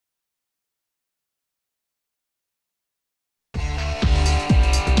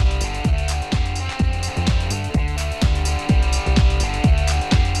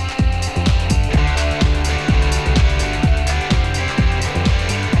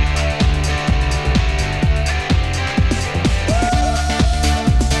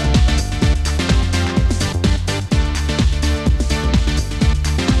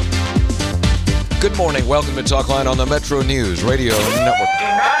morning. Welcome to Talkline on the Metro News Radio Network. Do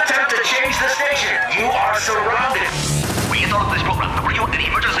not attempt to change the station. You are surrounded. We interrupt this program to bring you an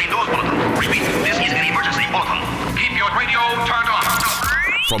emergency news bulletin. Repeat, this is an emergency bulletin. Keep your radio turned on.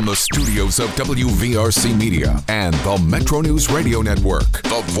 From the studios of WVRC Media and the Metro News Radio Network,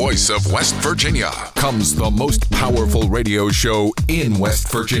 the voice of West Virginia, comes the most powerful radio show in West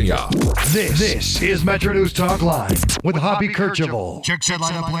Virginia. This is Metro News Talkline with Hoppy Kercheval. Check set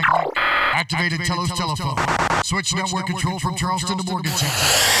line up, link. Activated Telos telephone. Switch network control from Charleston to Morgantown.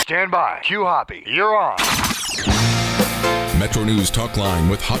 Stand by. Q Hoppy. You're on. Metro News Talkline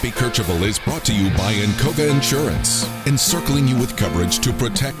with Hoppy Kercheval is brought to you by Encova Insurance, encircling you with coverage to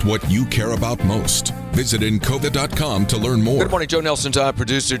protect what you care about most. Visit Encova.com to learn more. Good morning, Joe Nelson,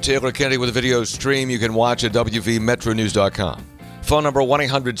 producer Taylor Kennedy with a video stream you can watch at WVMetroNews.com. Phone number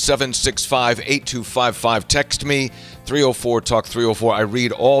 1-800-765-8255. Text me, 304-TALK-304. I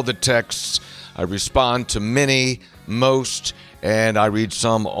read all the texts. I respond to many, most, and I read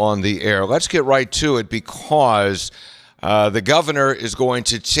some on the air. Let's get right to it because the governor is going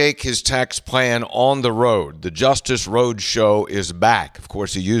to take his tax plan on the road. The Justice Road Show is back. Of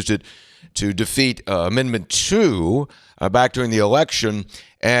course, he used it to defeat Amendment 2 back during the election,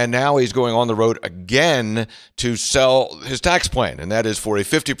 and now he's going on the road again to sell his tax plan, and that is for a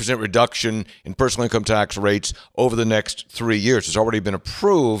 50% reduction in personal income tax rates over the next 3 years. It's already been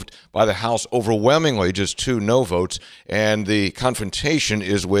approved by the House overwhelmingly, just 2 no votes, and the confrontation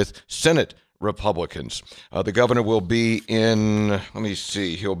is with Senate Republicans. The governor will be in,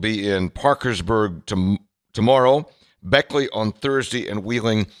 he'll be in Parkersburg tomorrow, Beckley on Thursday, and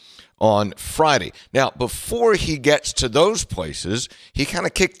Wheeling on Friday. Now, before he gets to those places, he kind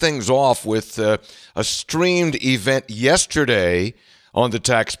of kicked things off with a streamed event yesterday on the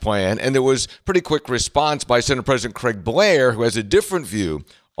tax plan, and there was pretty quick response by Senate President Craig Blair, who has a different view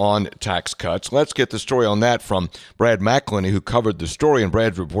on tax cuts. Let's get the story on that from Brad McElhenney, who covered the story, and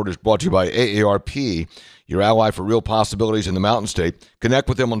Brad's report is brought to you by AARP, your ally for real possibilities in the Mountain State. Connect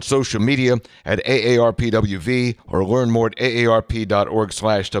with them on social media at AARPWV or learn more at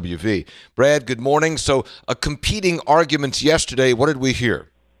aarp.org/WV. Brad, good morning. So, competing arguments yesterday. What did we hear?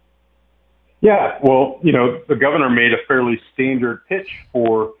 Yeah, well, the governor made a fairly standard pitch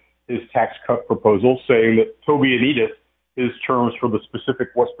for his tax cut proposal, saying that Toby and Edith, his terms for the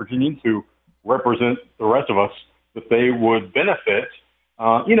specific West Virginians who represent the rest of us, that they would benefit.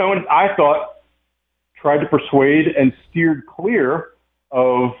 And I thought, tried to persuade and steered clear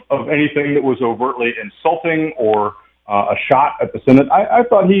of anything that was overtly insulting or a shot at the Senate. I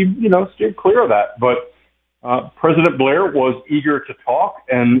thought he, steered clear of that. But President Blair was eager to talk,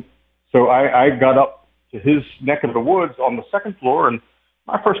 and so I got up to his neck of the woods on the second floor, and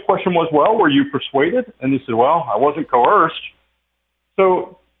my first question was, well, were you persuaded? And he said, well, I wasn't coerced.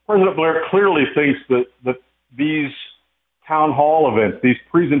 So President Blair clearly thinks that these town hall events, these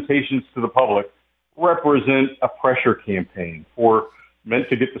presentations to the public, represent a pressure campaign meant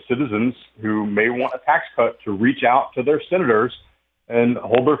to get the citizens who may want a tax cut to reach out to their senators and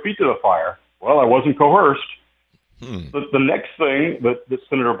hold their feet to the fire. Well, I wasn't coerced. The next thing that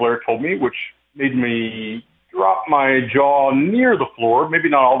Senator Blair told me, which made me drop my jaw near the floor, maybe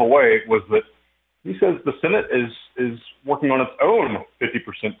not all the way, was that he says the Senate is working on its own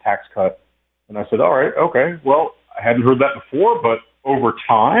 50% tax cut. And I said, all right, okay. Well, I hadn't heard that before, but over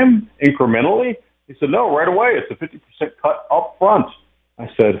time, incrementally, he said, no, right away, it's a 50% cut up front. I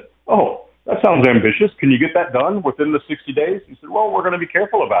said, oh, that sounds ambitious. Can you get that done within the 60 days? He said, well, we're going to be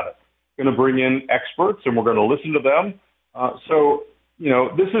careful about it. We're going to bring in experts, and we're going to listen to them. So,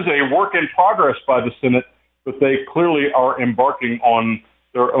 this is a work in progress by the Senate, but they clearly are embarking on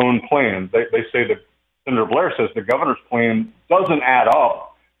their own plan. They say that Senator Blair says the governor's plan doesn't add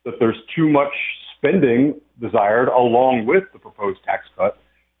up, that there's too much spending desired along with the proposed tax cut,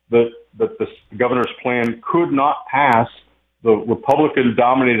 that the governor's plan could not pass the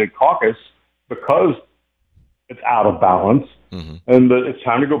Republican-dominated caucus because it's out of balance, and that it's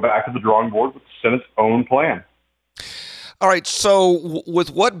time to go back to the drawing board with the Senate's own plan. All right, so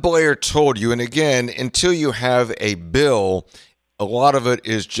with what Blair told you, and again, until you have a bill, a lot of it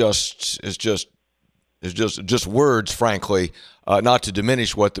is just words, frankly, not to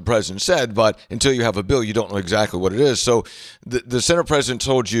diminish what the president said, but until you have a bill, you don't know exactly what it is. So the Senate president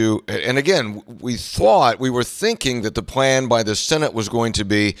told you, and again, we were thinking that the plan by the Senate was going to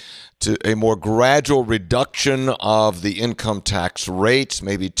be to a more gradual reduction of the income tax rates,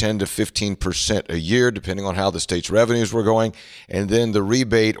 maybe 10 to 15% a year, depending on how the state's revenues were going, and then the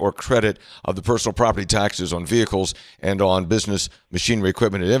rebate or credit of the personal property taxes on vehicles and on business machinery,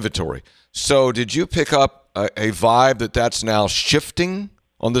 equipment, and inventory. So did you pick up a vibe that's now shifting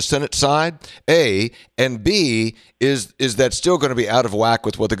on the Senate side? A, and B, is that still going to be out of whack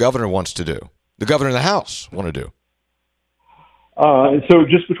with what the governor wants to do? The governor and the House want to do. So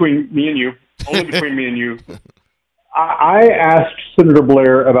just between me and you, only between me and you, I asked Senator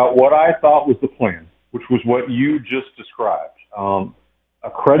Blair about what I thought was the plan, which was what you just described. A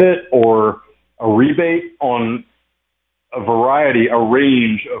credit or a rebate on a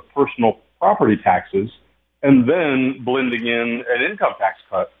range of personal property taxes, and then blending in an income tax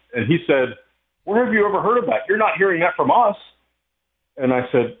cut. And he said, where have you ever heard of that? You're not hearing that from us. And I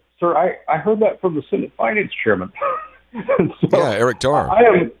said, sir, I heard that from the Senate Finance Chairman. So yeah, Eric Tarr.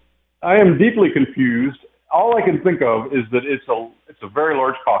 I am deeply confused. All I can think of is that it's a very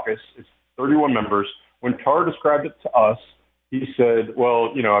large caucus. It's 31 members. When Tarr described it to us, he said,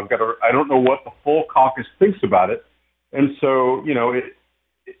 well, I don't know what the full caucus thinks about it. And so,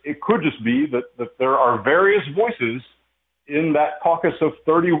 it could just be that there are various voices in that caucus of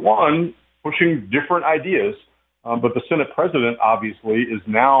 31 pushing different ideas. But the Senate president obviously is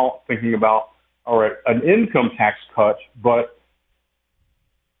now thinking about, all right, an income tax cut, but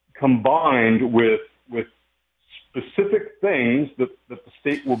combined with specific things that the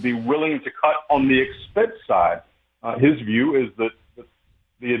state will be willing to cut on the expense side. His view is that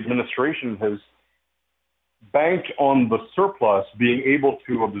the administration has banked on the surplus being able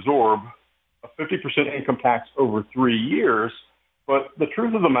to absorb a 50% income tax over 3 years. But the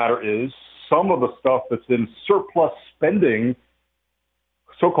truth of the matter is some of the stuff that's in surplus spending,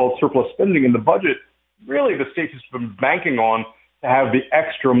 so-called surplus spending in the budget, really the state has been banking on to have the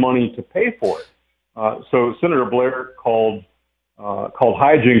extra money to pay for it. So Senator Blair called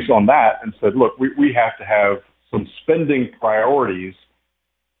hijinks on that and said, look, we have to have some spending priorities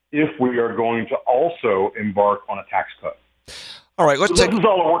if we are going to also embark on a tax cut. All right, this is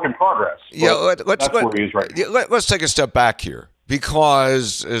all a work in progress. That's where he is right now. Let's take a step back here,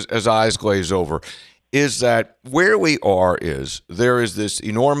 because as eyes glaze over, is that where we are is there is this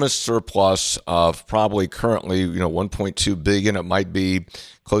enormous surplus of probably currently, $1.2 billion. It might be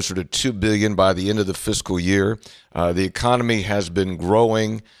closer to $2 billion by the end of the fiscal year. The economy has been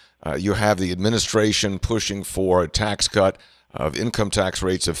growing. You have the administration pushing for a tax cut of income tax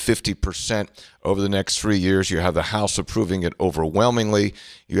rates of 50% over the next 3 years. You have the House approving it overwhelmingly.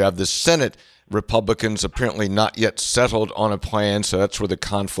 You have the Senate Republicans apparently not yet settled on a plan, so that's where the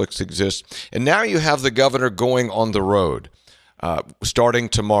conflicts exist. And now you have the governor going on the road, starting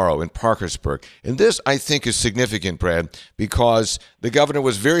tomorrow in Parkersburg. And this, I think, is significant, Brad, because the governor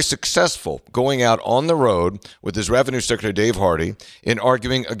was very successful going out on the road with his Revenue Secretary, Dave Hardy, in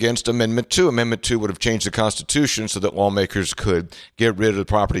arguing against Amendment 2. Amendment 2 would have changed the Constitution so that lawmakers could get rid of the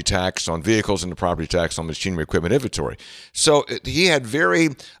property tax on vehicles and the property tax on machinery, equipment, inventory. So he had very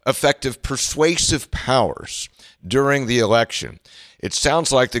effective persuasive powers during the election. It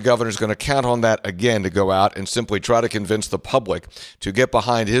sounds like the governor's going to count on that again to go out and simply try to convince the public to get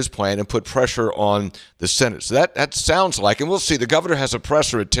behind his plan and put pressure on the Senate. So that sounds like, and we'll see, the governor has a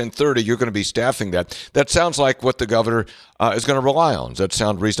presser at 10:30. You're going to be staffing that. That sounds like what the governor is going to rely on. Does that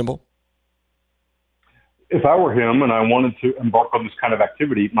sound reasonable? If I were him and I wanted to embark on this kind of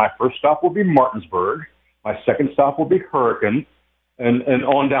activity, my first stop will be Martinsburg. My second stop will be Hurricane, and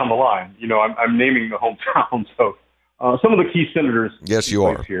on down the line. I'm naming the hometown, so some of the key senators. Yes, you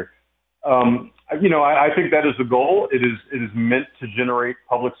are here. I think that is the goal. It is meant to generate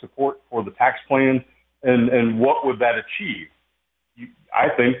public support for the tax plan, and what would that achieve? I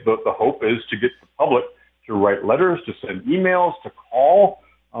think the hope is to get the public to write letters, to send emails, to call,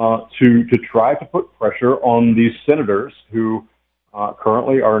 to try to put pressure on these senators who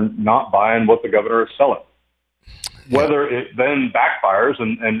currently are not buying what the governor is selling. Whether it then backfires,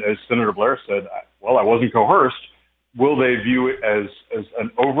 and as Senator Blair said, well, I wasn't coerced. Will they view it as an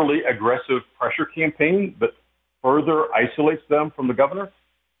overly aggressive pressure campaign that further isolates them from the governor?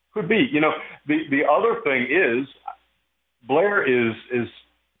 Could be. The other thing is Blair is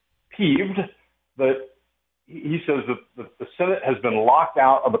peeved that he says that the Senate has been locked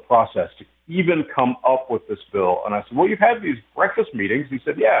out of the process to even come up with this bill. And I said, well, you've had these breakfast meetings. He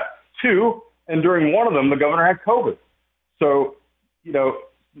said, yeah, 2. And during one of them, the governor had COVID. So,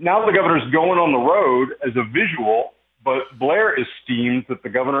 now the governor's going on the road as a visual, but Blair is steamed that the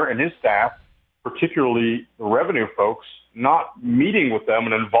governor and his staff, particularly the revenue folks, not meeting with them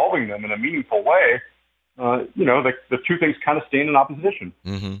and involving them in a meaningful way. The two things kind of stand in opposition.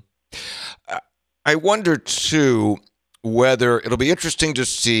 Mm-hmm. I wonder, too, whether it'll be interesting to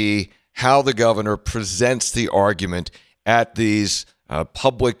see how the governor presents the argument at these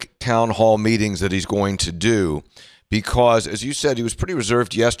public town hall meetings that he's going to do, because, as you said, he was pretty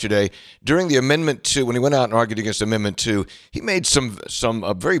reserved yesterday. During the Amendment 2, when he went out and argued against Amendment 2, he made some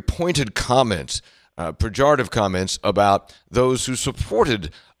very pointed comments, pejorative comments about those who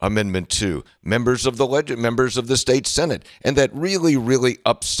supported Amendment 2, members of the state Senate, and that really, really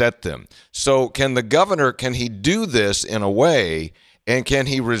upset them. So can the governor, can he do this in a way, and can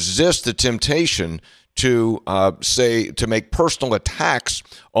he resist the temptation to make personal attacks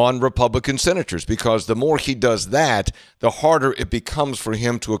on Republican senators? Because the more he does that, the harder it becomes for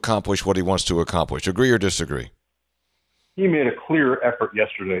him to accomplish what he wants to accomplish. Agree or disagree? He made a clear effort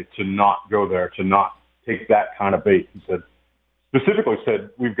yesterday to not go there, to not take that kind of bait. He specifically said,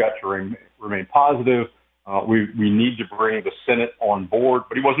 we've got to remain positive. We need to bring the Senate on board,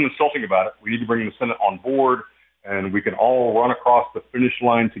 but he wasn't insulting about it. We need to bring the Senate on board, and we can all run across the finish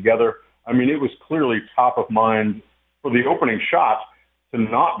line together. I mean, it was clearly top of mind for the opening shot to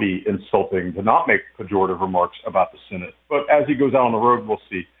not be insulting, to not make pejorative remarks about the Senate. But as he goes out on the road, we'll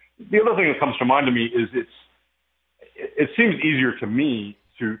see. The other thing that comes to mind to me is it seems easier to me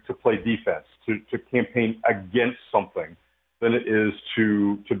to play defense, to campaign against something than it is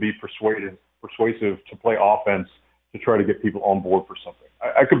to be persuasive, to play offense, to try to get people on board for something.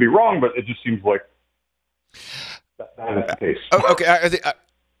 I could be wrong, but it just seems like that is the case. Okay,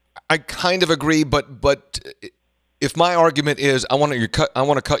 I kind of agree, but if my argument is I want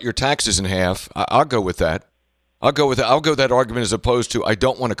to cut your taxes in half, I'll go with that. I'll go with that argument as opposed to I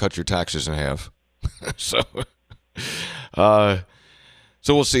don't want to cut your taxes in half.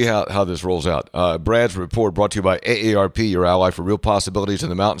 So we'll see how this rolls out. Brad's report brought to you by AARP, your ally for real possibilities in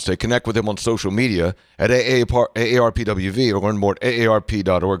the Mountain State. Connect with him on social media at AARPWV or learn more at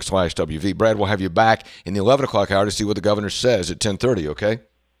aarp.org/WV. Brad, we'll have you back in the 11 o'clock hour to see what the governor says at 10:30, okay?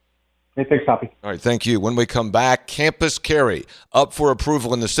 Hey, thanks, Hoppy. All right, thank you. When we come back, campus carry up for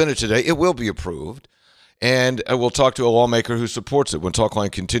approval in the Senate today. It will be approved. And we'll talk to a lawmaker who supports it when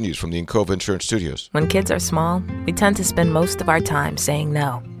Talkline continues from the Encova Insurance Studios. When kids are small, we tend to spend most of our time saying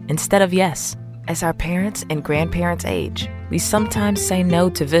no instead of yes. As our parents and grandparents age, we sometimes say no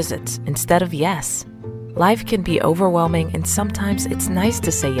to visits instead of yes. Life can be overwhelming, and sometimes it's nice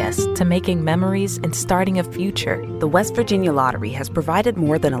to say yes to making memories and starting a future. The West Virginia Lottery has provided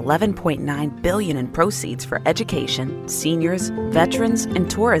more than $11.9 billion in proceeds for education, seniors, veterans,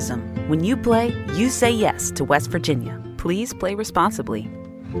 and tourism. When you play, you say yes to West Virginia. Please play responsibly.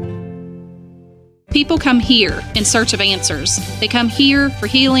 People come here in search of answers. They come here for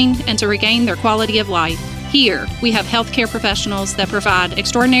healing and to regain their quality of life. Here, we have healthcare professionals that provide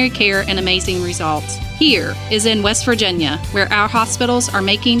extraordinary care and amazing results. Here is in West Virginia, where our hospitals are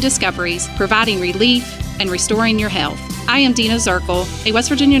making discoveries, providing relief, and restoring your health. I am Dina Zirkle, a West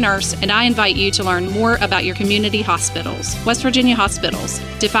Virginia nurse, and I invite you to learn more about your community hospitals. West Virginia Hospitals,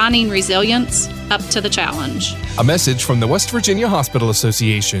 defining resilience up to the challenge. A message from the West Virginia Hospital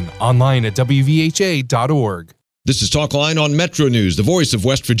Association, online at WVHA.org. This is Talkline on Metro News, the voice of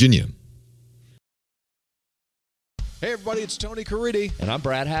West Virginia. Hey everybody, it's Tony Caridi. And I'm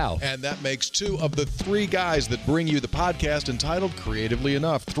Brad Howe. And that makes two of the three guys that bring you the podcast entitled Creatively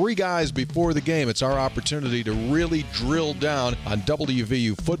Enough. 3 guys before the game. It's our opportunity to really drill down on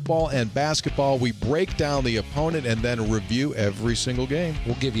WVU football and basketball. We break down the opponent and then review every single game.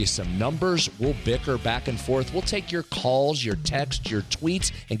 We'll give you some numbers. We'll bicker back and forth. We'll take your calls, your texts, your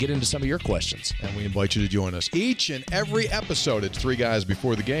tweets, and get into some of your questions. And we invite you to join us each and every episode. It's 3 guys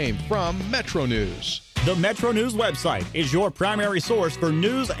before the game from Metro News. The Metro News website is your primary source for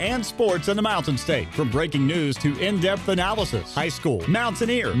news and sports in the Mountain State. From breaking news to in-depth analysis, high school,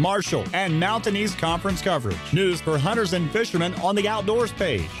 Mountaineer, Marshall, and Mountain East Conference coverage. News for hunters and fishermen on the Outdoors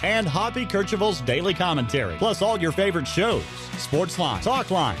page. And Hoppy Kercheval's daily commentary. Plus all your favorite shows. Sportsline,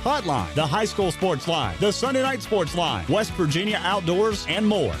 Talkline, Hotline, the High School Sports Line, the Sunday Night Sports Line, West Virginia Outdoors, and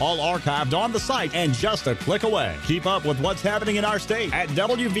more. All archived on the site and just a click away. Keep up with what's happening in our state at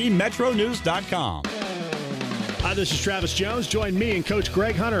WVMetroNews.com. Hi, this is Travis Jones. Join me and Coach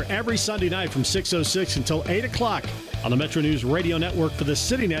Greg Hunter every Sunday night from 6:06 until 8 o'clock on the Metro News Radio Network for the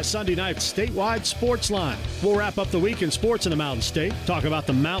CityNet Sunday Night Statewide Sports Line. We'll wrap up the week in sports in the Mountain State, talk about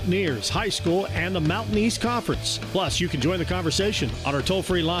the Mountaineers, high school, and the Mountain East Conference. Plus, you can join the conversation on our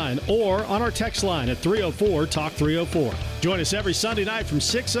toll-free line or on our text line at 304-TALK-304. Join us every Sunday night from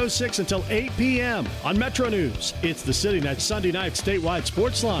 6:06 until 8 p.m. on Metro News. It's the CityNet Sunday Night Statewide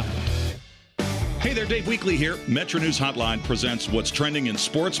Sports Line. Hey there, Dave Weekley here. Metro News Hotline presents what's trending in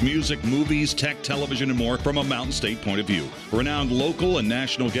sports, music, movies, tech, television, and more from a Mountain State point of view. Renowned local and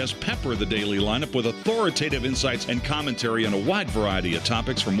national guests pepper the daily lineup with authoritative insights and commentary on a wide variety of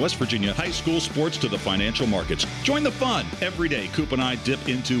topics from West Virginia high school sports to the financial markets. Join the fun. Every day, Coop and I dip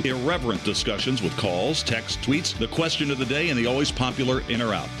into irreverent discussions with calls, texts, tweets, the question of the day, and the always popular In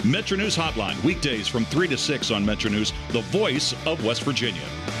or Out. Metro News Hotline, weekdays from 3 to 6 on Metro News, the voice of West Virginia.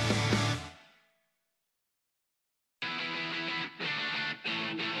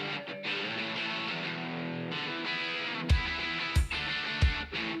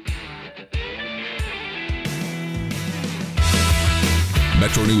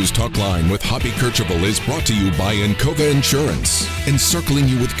 Metro News Talkline with Hobby Kercheval is brought to you by Encova Insurance, encircling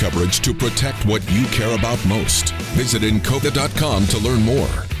you with coverage to protect what you care about most. Visit Encova.com to learn more.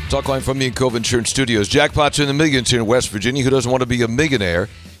 Talkline from the Encova Insurance Studios. Jackpots in the millions here in West Virginia. Who doesn't want to be a millionaire?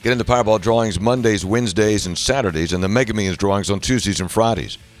 Get into Powerball drawings Mondays, Wednesdays, and Saturdays, and the Mega Millions drawings on Tuesdays and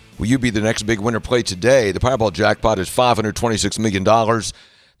Fridays. Will you be the next big winner? Play today. The Powerball jackpot is $526 million.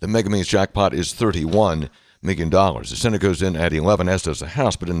 The Mega Millions jackpot is $31 million. The Senate goes in at 11, as does the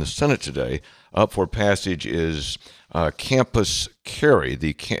House. But in the Senate today, up for passage is Campus Carry.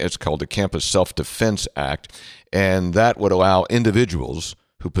 It's called the Campus Self-Defense Act, and that would allow individuals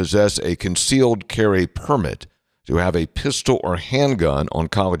who possess a concealed carry permit to have a pistol or handgun on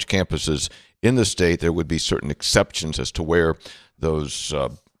college campuses in the state. There would be certain exceptions as to where those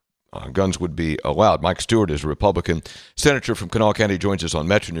guns would be allowed. Mike Stewart is a Republican senator from Kanawha County, joins us on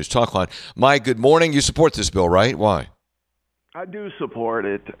Metro News Talkline. Mike, good morning. You support this bill, right? Why? I do support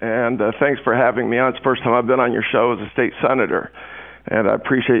it, and thanks for having me on. It's the first time I've been on your show as a state senator, and I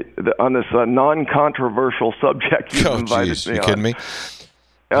appreciate on this non-controversial subject you've invited me on. You kidding me?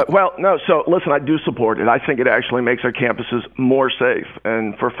 Well, no, so listen, I do support it. I think it actually makes our campuses more safe.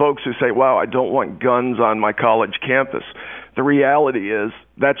 And for folks who say, wow, I don't want guns on my college campus, the reality is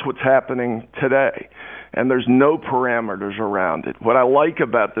that's what's happening today. And there's no parameters around it. What I like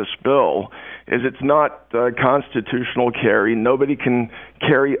about this bill is it's not constitutional carry. Nobody can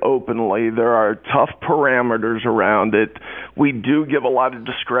carry openly. There are tough parameters around it. We do give a lot of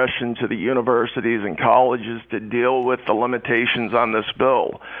discretion to the universities and colleges to deal with the limitations on this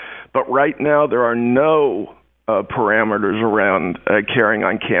bill. But right now there are no parameters around carrying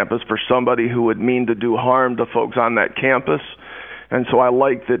on campus for somebody who would mean to do harm to folks on that campus. And so I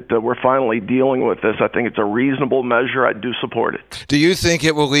like that we're finally dealing with this. I think it's a reasonable measure. I do support it. Do you think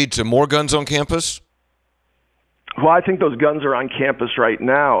it will lead to more guns on campus? Well, I think those guns are on campus right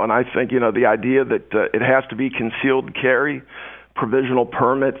now, and I think, the idea that it has to be concealed carry, provisional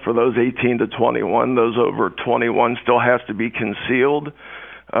permit for those 18 to 21, those over 21 still has to be concealed.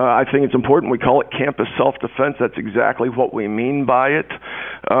 I think it's important we call it campus self-defense. That's exactly what we mean by it.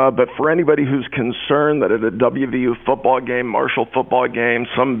 But for anybody who's concerned that at a WVU football game, Marshall football game,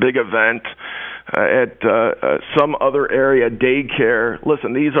 some big event, at some other area, daycare,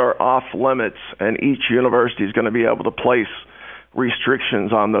 listen, these are off limits, and each university is going to be able to place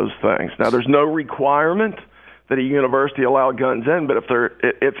restrictions on those things. Now, there's no requirement that a university allow guns in, but if they're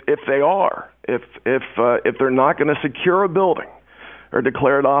not going to secure a building or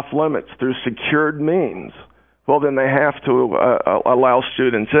declare it off limits through secured means, well, then they have to allow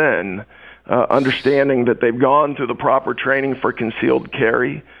students in, understanding that they've gone through the proper training for concealed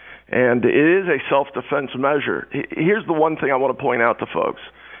carry, and it is a self-defense measure. Here's the one thing I want to point out to folks,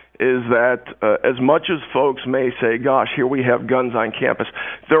 is that as much as folks may say, gosh, here we have guns on campus,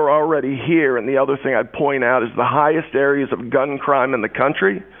 they're already here, and the other thing I'd point out is the highest areas of gun crime in the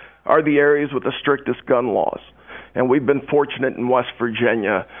country are the areas with the strictest gun laws. And we've been fortunate in West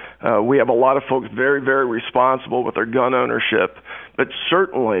Virginia. We have a lot of folks very, very responsible with their gun ownership. But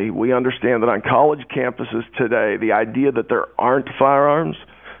certainly we understand that on college campuses today, the idea that there aren't firearms,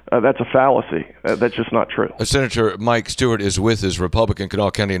 that's a fallacy. That's just not true. Senator Mike Stewart is with his Republican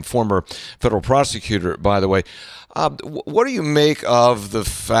Kanawha County and former federal prosecutor, by the way. What do you make of the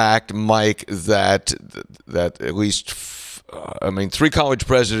fact, Mike, that at least, 3 college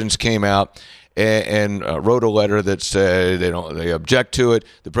presidents came out and wrote a letter that said they object to it.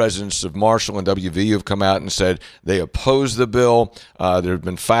 The presidents of Marshall and WVU have come out and said they oppose the bill. There have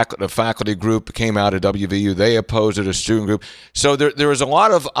been a faculty group came out at WVU. They oppose it, a student group. So there is a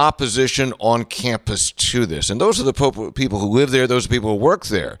lot of opposition on campus to this. And those are the people who live there. Those are people who work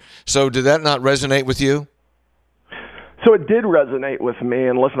there. So did that not resonate with you? So it did resonate with me,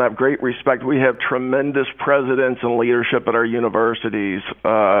 and listen, I have great respect. We have tremendous presidents and leadership at our universities.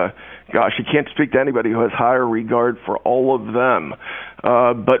 Gosh, you can't speak to anybody who has higher regard for all of them.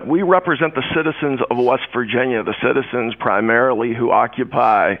 But we represent the citizens of West Virginia, the citizens primarily who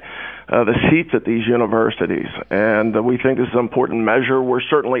occupy the seats at these universities. And we think this is an important measure. We're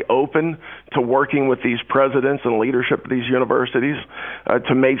certainly open to working with these presidents and leadership of these universities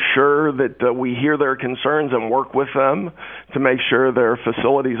to make sure that we hear their concerns and work with them to make sure their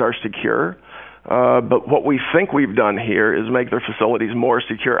facilities are secure. But what we think we've done here is make their facilities more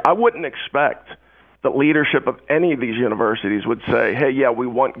secure. I wouldn't expect the leadership of any of these universities would say, hey, yeah, we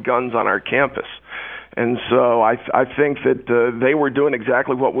want guns on our campus. And so I think that they were doing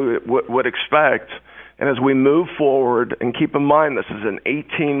exactly what we would expect. And as we move forward, and keep in mind this is an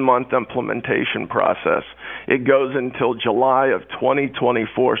 18-month implementation process. It goes until July of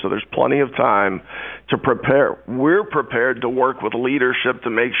 2024, so there's plenty of time to prepare. We're prepared to work with leadership to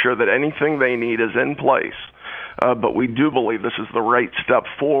make sure that anything they need is in place. But we do believe this is the right step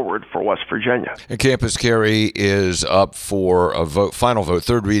forward for West Virginia. And campus carry is up for a final vote,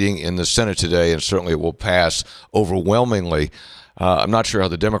 third reading in the Senate today, and certainly it will pass overwhelmingly. I'm not sure how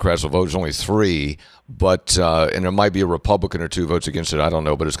the Democrats will vote. There's only 3, but and there might be a Republican or 2 votes against it. I don't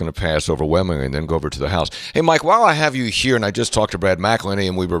know, but it's going to pass overwhelmingly and then go over to the House. Hey, Mike, while I have you here, and I just talked to Brad McElhenney,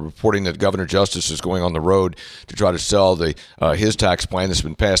 and we were reporting that Governor Justice is going on the road to try to sell his tax plan that's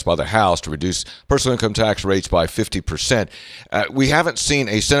been passed by the House to reduce personal income tax rates by 50%. We haven't seen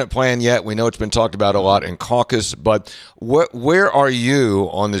a Senate plan yet. We know it's been talked about a lot in caucus, but where are you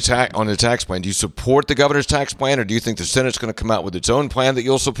on the tax plan? Do you support the governor's tax plan, or do you think the Senate's going to come out with its own plan that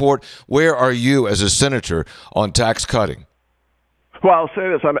you'll support? Where are you as a senator on tax cutting? Well, I'll say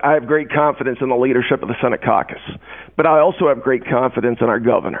this. I have great confidence in the leadership of the Senate caucus, but I also have great confidence in our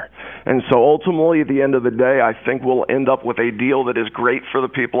governor. And so ultimately, at the end of the day, I think we'll end up with a deal that is great for the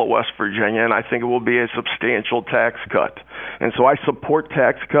people of West Virginia, and I think it will be a substantial tax cut. And so I support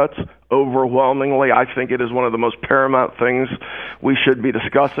tax cuts overwhelmingly. I think it is one of the most paramount things we should be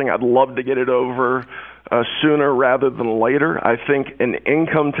discussing. I'd love to get it over sooner rather than later. I think an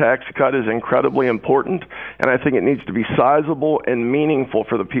income tax cut is incredibly important, and I think it needs to be sizable and meaningful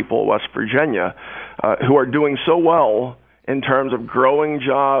for the people of West Virginia who are doing so well in terms of growing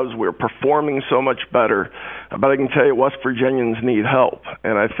jobs. We're performing so much better. But I can tell you West Virginians need help.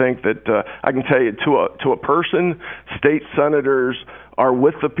 And I think that I can tell you to a person, state senators are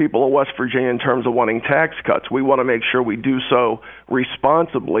with the people of West Virginia in terms of wanting tax cuts. We want to make sure we do so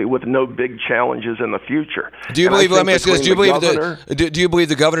responsibly with no big challenges in the future. Do you believe, let me ask you this, do you believe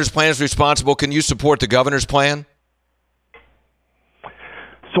the governor's plan is responsible? Can you support the governor's plan?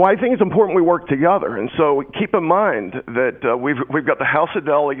 So I think it's important we work together. And so keep in mind that we've got the House of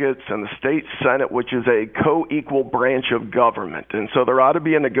Delegates and the State Senate, which is a co-equal branch of government. And so there ought to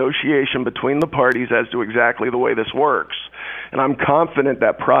be a negotiation between the parties as to exactly the way this works. And I'm confident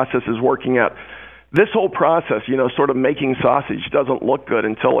that process is working out. This whole process, sort of making sausage doesn't look good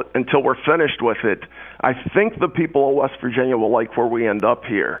until we're finished with it. I think the people of West Virginia will like where we end up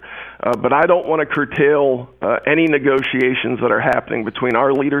here. But I don't want to curtail any negotiations that are happening between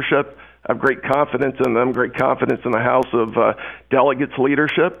our leadership. I have great confidence in them, great confidence in the House of Delegates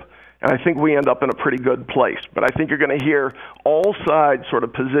leadership. And I think we end up in a pretty good place. But I think you're going to hear all sides sort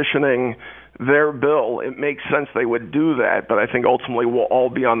of positioning their bill. It makes sense they would do that, but I think ultimately we'll all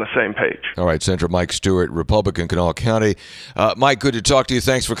be on the same page. All right, Senator Mike Stewart, Republican, Kanawha County. Mike, good to talk to you.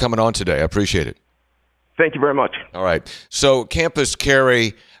 Thanks for coming on today. I appreciate it. Thank you very much. All right. So campus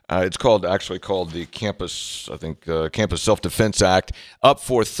carry, it's actually called the Campus Self-Defense Act, up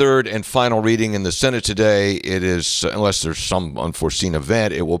for third and final reading in the Senate today. It is, unless there's some unforeseen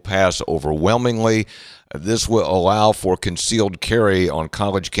event, it will pass overwhelmingly. This will allow for concealed carry on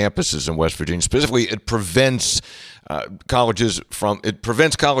college campuses in West Virginia. Specifically, it prevents colleges from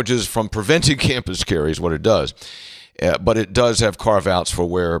preventing campus carry is what it does. But it does have carve-outs for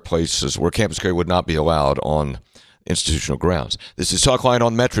where campus carry would not be allowed on institutional grounds. This is Talkline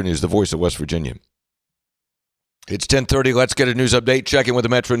on Metro News, the voice of West Virginia. It's 10:30. Let's get a news update. Check in with the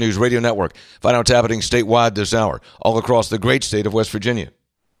Metro News Radio Network. Find out what's happening statewide this hour, all across the great state of West Virginia.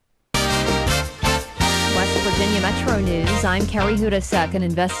 Virginia Metro News. I'm Carrie Hudasek. An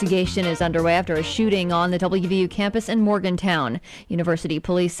investigation is underway after a shooting on the WVU campus in Morgantown. University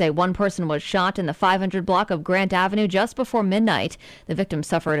police say one person was shot in the 500 block of Grant Avenue just before midnight. The victim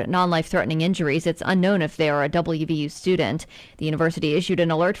suffered non-life-threatening injuries. It's unknown if they are a WVU student. The university issued an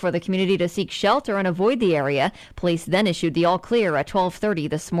alert for the community to seek shelter and avoid the area. Police then issued the all-clear at 12:30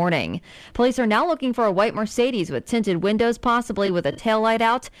 this morning. Police are now looking for a white Mercedes with tinted windows, possibly with a taillight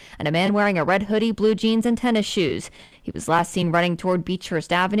out, and a man wearing a red hoodie, blue jeans, and tennis shoes. He was last seen running toward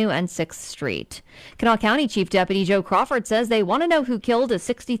Beechhurst Avenue and 6th Street. Kanawha County Chief Deputy Joe Crawford says they want to know who killed a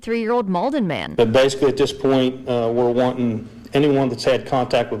 63-year-old Malden man. But basically at this point, we're wanting anyone that's had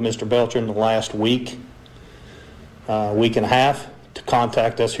contact with Mr. Belcher in the last week and a half, to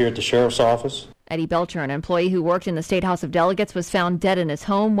contact us here at the Sheriff's Office. Eddie Belcher, an employee who worked in the State House of Delegates, was found dead in his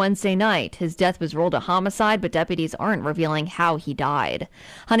home Wednesday night. His death was ruled a homicide, but deputies aren't revealing how he died.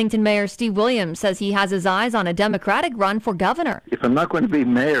 Huntington Mayor Steve Williams says he has his eyes on a Democratic run for governor. If I'm not going to be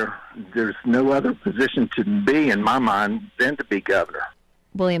mayor, there's no other position to be in my mind than to be governor.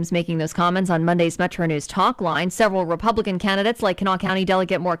 Williams making those comments on Monday's Metro News Talkline. Several Republican candidates like Kanawha County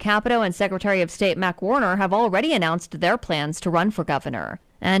Delegate Moore Capito and Secretary of State Mac Warner have already announced their plans to run for governor.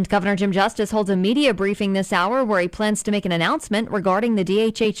 And Governor Jim Justice holds a media briefing this hour where he plans to make an announcement regarding the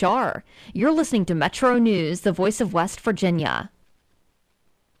DHHR. You're listening to Metro News, the voice of West Virginia.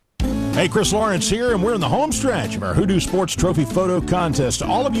 Hey, Chris Lawrence here, and we're in the home stretch of our Hoodoo Sports Trophy Photo Contest. To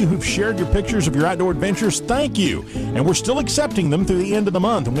all of you who've shared your pictures of your outdoor adventures, thank you. And we're still accepting them through the end of the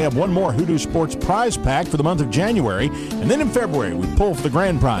month. And we have one more Hoodoo Sports prize pack for the month of January. And then in February, we pull for the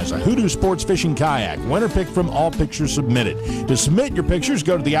grand prize, a Hoodoo Sports Fishing Kayak. Winner picked from all pictures submitted. To submit your pictures,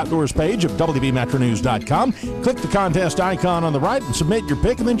 go to the outdoors page of WVMetroNews.com. Click the contest icon on the right and submit your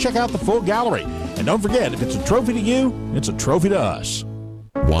pick, and then check out the full gallery. And don't forget, if it's a trophy to you, it's a trophy to us.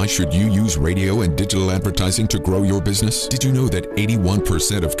 Why should you use radio and digital advertising to grow your business? Did you know that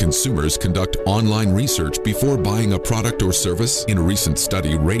 81% of consumers conduct online research before buying a product or service? In a recent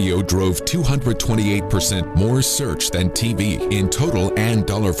study, radio drove 228% more search than TV in total and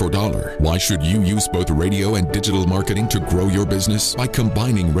dollar for dollar. Why should you use both radio and digital marketing to grow your business? By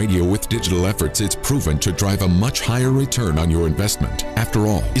combining radio with digital efforts, it's proven to drive a much higher return on your investment. After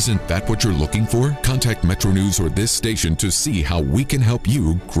all, isn't that what you're looking for? Contact Metro News or this station to see how we can help you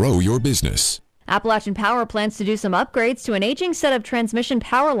grow your business. Appalachian Power plans to do some upgrades to an aging set of transmission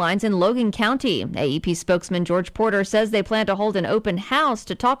power lines in Logan County. AEP spokesman George Porter says they plan to hold an open house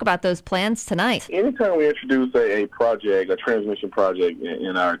to talk about those plans tonight. Anytime we introduce a project, a transmission project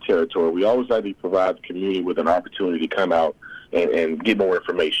in our territory, we always like to provide the community with an opportunity to come out and get more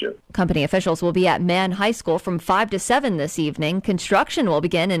information. Company officials will be at Mann High School from 5 to 7 this evening. Construction will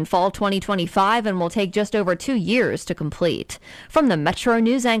begin in fall 2025 and will take just over 2 years to complete. From the Metro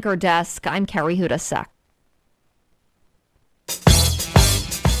News Anchor Desk, I'm Carrie Hudasek.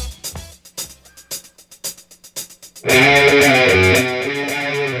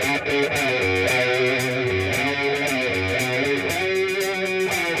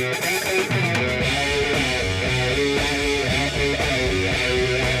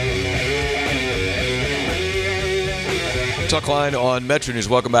 Talkline on Metro News.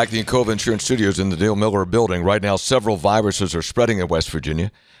 Welcome back to the Encova Insurance Studios in the Dale Miller Building. Right now, several viruses are spreading in West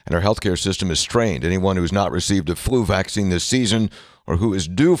Virginia, and our healthcare system is strained. Anyone who has not received a flu vaccine this season or who is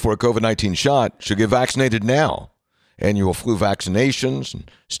due for a COVID-19 shot should get vaccinated now. Annual flu vaccinations and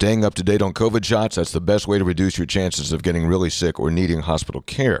staying up to date on COVID shots, that's the best way to reduce your chances of getting really sick or needing hospital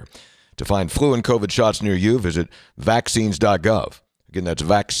care. To find flu and COVID shots near you, visit vaccines.gov. Again, that's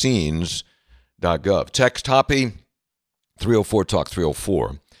vaccines.gov. Text Hoppy 304 Talk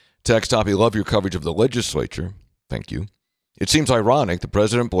 304. Text Hoppy, love your coverage of the legislature. Thank you. It seems ironic that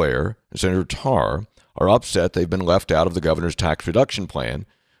President Blair and Senator Tarr are upset they've been left out of the governor's tax reduction plan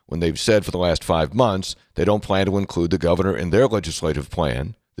when they've said for the last 5 months they don't plan to include the governor in their legislative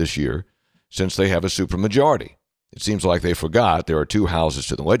plan this year since they have a supermajority. It seems like they forgot there are 2 houses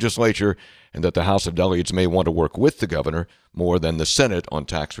to the legislature and that the House of Delegates may want to work with the governor more than the Senate on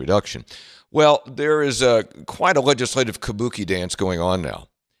tax reduction. Well, there is quite a legislative kabuki dance going on now.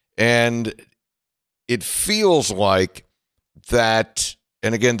 And it feels like that,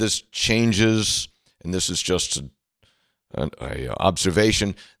 and again, this changes, and this is just an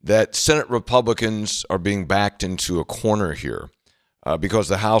observation, that Senate Republicans are being backed into a corner here because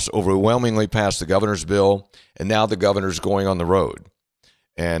the House overwhelmingly passed the governor's bill, and now the governor's going on the road.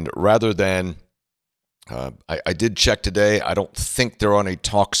 And rather than I did check today. I don't think they're on a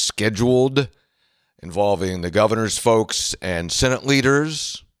talk scheduled involving the governor's folks and Senate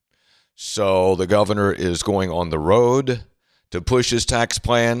leaders. So the governor is going on the road to push his tax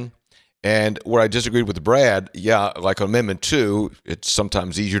plan. And where I disagreed with Brad, yeah, like on Amendment 2, it's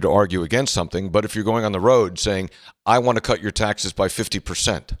sometimes easier to argue against something. But if you're going on the road saying, I want to cut your taxes by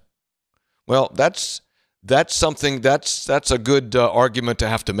 50%, well, that's something, that's a good argument to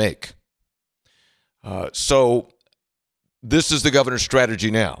have to make. So this is the governor's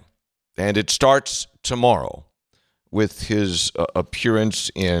strategy now, and it starts tomorrow with his appearance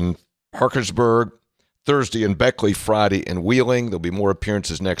in Parkersburg, Thursday in Beckley, Friday in Wheeling. There'll be more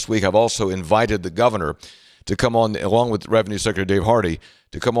appearances next week. I've also invited the governor to come on, along with Revenue Secretary Dave Hardy,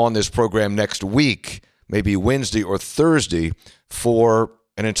 to come on this program next week, maybe Wednesday or Thursday, for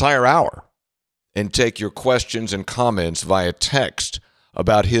an entire hour and take your questions and comments via text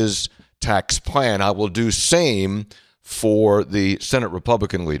about his tax plan. I will do same for the Senate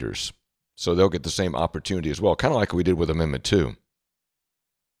Republican leaders, so they'll get the same opportunity as well, kind of like we did with Amendment 2.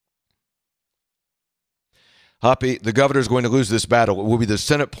 Hoppy, the governor is going to lose this battle. It will be the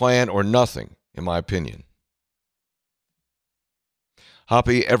Senate plan or nothing, in my opinion.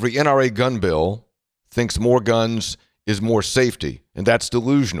 Hoppy, every NRA gun bill thinks more guns is more safety, and that's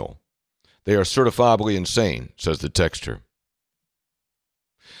delusional. They are certifiably insane, says the texter.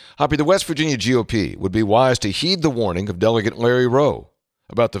 Hoppy, the West Virginia GOP would be wise to heed the warning of Delegate Larry Rowe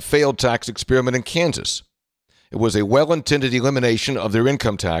about the failed tax experiment in Kansas. It was a well-intended elimination of their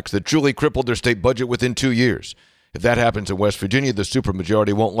income tax that truly crippled their state budget within 2 years. If that happens in West Virginia, the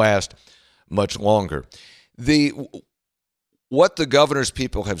supermajority won't last much longer. What the governor's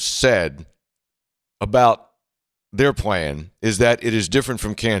people have said about their plan is that it is different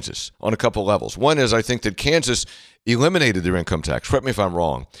from Kansas on a couple levels. One is I think that Kansas eliminated their income tax. Correct me if I'm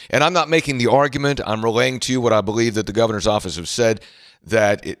wrong. And I'm not making the argument. I'm relaying to you what I believe that the governor's office have said,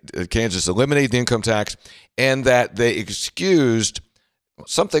 that Kansas eliminated the income tax and that they excused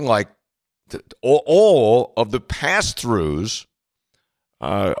something like all of the pass-throughs,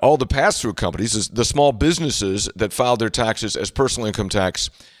 all the pass-through companies, the small businesses that filed their taxes as personal income tax,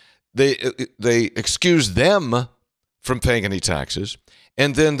 they excused them from paying any taxes.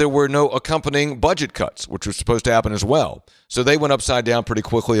 And then there were no accompanying budget cuts, which was supposed to happen as well. So they went upside down pretty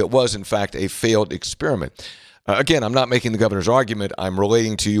quickly. It was, in fact, a failed experiment. Again, I'm not making the governor's argument. I'm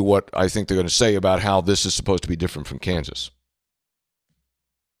relating to you what I think they're going to say about how this is supposed to be different from Kansas.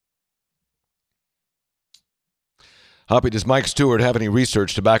 Hoppy, does Mike Stewart have any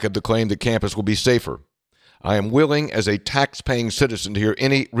research to back up the claim that campus will be safer? I am willing as a tax-paying citizen to hear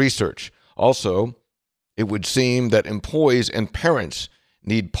any research. Also, it would seem that employees and parents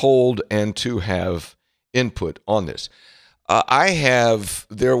need polled and to have input on this.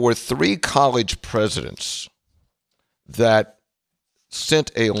 There were 3 college presidents that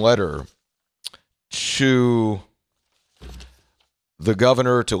sent a letter to the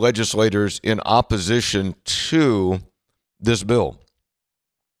governor, to legislators in opposition to this bill.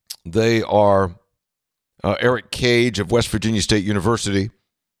 They are Eric Cage of West Virginia State University,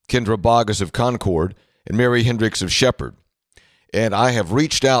 Kendra Bogus of Concord, and Mary Hendricks of Shepherd. And I have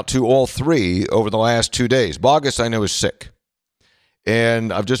reached out to all 3 over the last 2 days. Bogus, I know, is sick.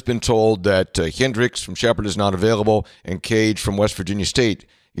 And I've just been told that Hendricks from Shepherd is not available and Cage from West Virginia State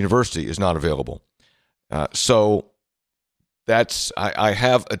University is not available. So I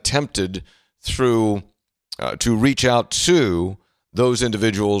have attempted to reach out to those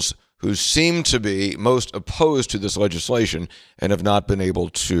individuals who seem to be most opposed to this legislation and have not been able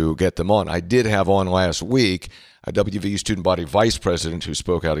to get them on. I did have on last week a WVU student body vice president who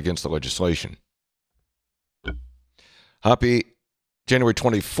spoke out against the legislation. Hoppy, January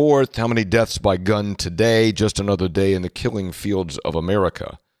 24th, how many deaths by gun today? Just another day in the killing fields of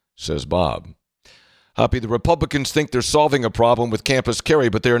America, says Bob. Hoppy, the Republicans think they're solving a problem with campus carry,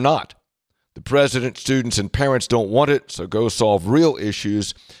 but they're not. The president, students, and parents don't want it, so go solve real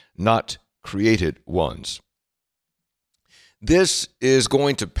issues, not created ones. This is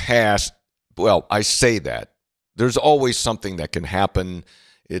going to pass. Well, I say that. There's always something that can happen.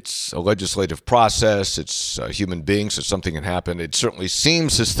 It's a legislative process. It's human beings, so something can happen. It certainly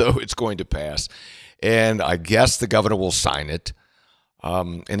seems as though it's going to pass, and I guess the governor will sign it.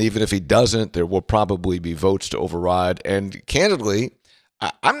 And even if he doesn't, there will probably be votes to override. And candidly,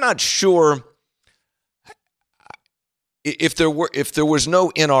 I'm not sure if there was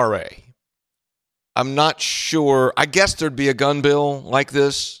no NRA. I'm not sure. I guess there'd be a gun bill like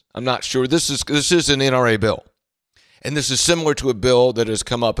this. I'm not sure. This is an NRA bill. And this is similar to a bill that has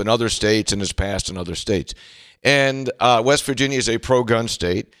come up in other states and has passed in other states. And West Virginia is a pro-gun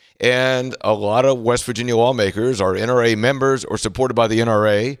state, and a lot of West Virginia lawmakers are NRA members or supported by the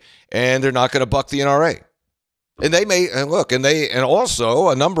NRA, and they're not going to buck the NRA. And they may, and look, and also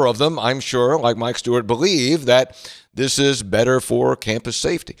a number of them, I'm sure, like Mike Stewart, believe that this is better for campus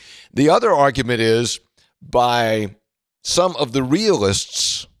safety. The other argument is by some of the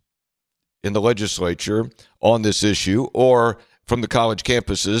realists in the legislature on this issue or from the college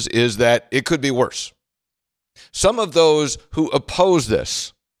campuses is that it could be worse. Some of those who oppose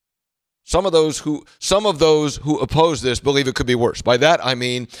this, some of those who oppose this believe it could be worse. By that, I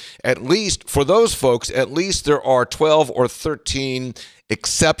mean, at least for those folks, at least there are 12 or 13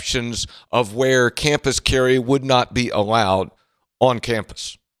 exceptions of where campus carry would not be allowed on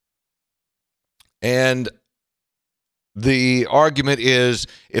campus. And the argument is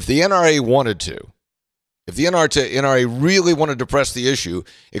if the NRA wanted to, If the NRA really wanted to press the issue,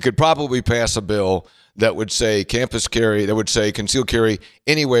 it could probably pass a bill that would say campus carry, that would say concealed carry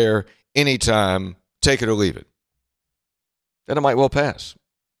anywhere, anytime, take it or leave it. Then it might well pass.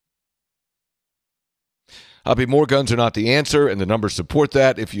 More guns are not the answer, and the numbers support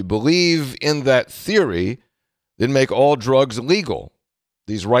that. If you believe in that theory, then make all drugs legal.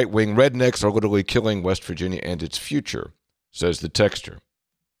 These right-wing rednecks are literally killing West Virginia and its future, says the texter.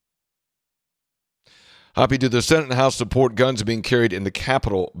 Hoppy, do the Senate and House support guns being carried in the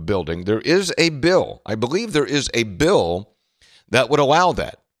Capitol building? There is a bill. I believe there is a bill that would allow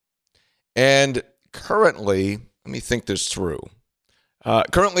that. And currently, let me think this through.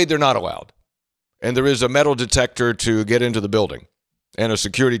 Currently, they're not allowed. And there is a metal detector to get into the building and a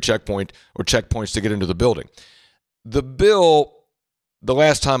security checkpoint or checkpoints to get into the building. The bill, the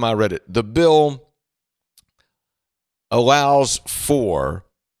last time I read it, the bill allows for,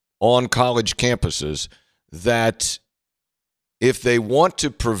 on college campuses, that if they want to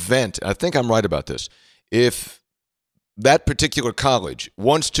prevent, I think I'm right about this, if that particular college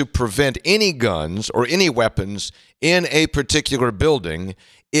wants to prevent any guns or any weapons in a particular building,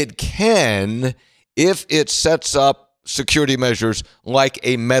 it can if it sets up security measures like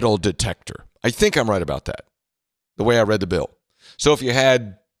a metal detector. I think I'm right about that, the way I read the bill. So if you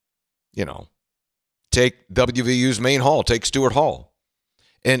had, take WVU's main hall, take Stewart Hall.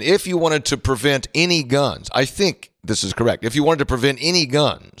 And if you wanted to prevent any guns, I think this is correct. If you wanted to prevent any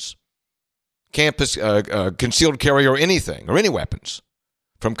guns, campus, concealed carry or anything, or any weapons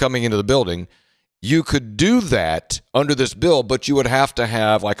from coming into the building, you could do that under this bill, but you would have to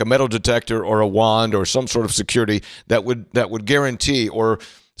have like a metal detector or a wand or some sort of security that would guarantee or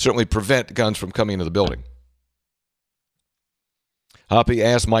certainly prevent guns from coming into the building. Hoppy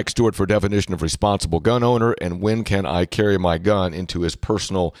asked Mike Stewart for a definition of responsible gun owner, and when can I carry my gun into his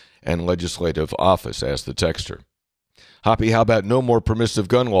personal and legislative office, asked the texter. Hoppy, how about no more permissive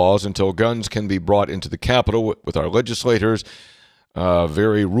gun laws until guns can be brought into the Capitol with our legislators?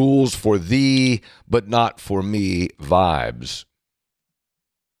 Very rules for thee, but not for me vibes.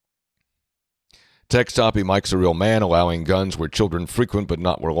 Text Hoppy, Mike's a real man, allowing guns where children frequent, but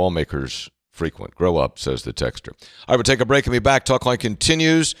not where lawmakers frequent. Grow up, says the texter. All right, we'll take a break and be back. Talkline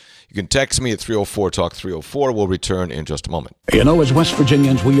continues. You can text me at 304-TALK-304. We'll return in just a moment. As West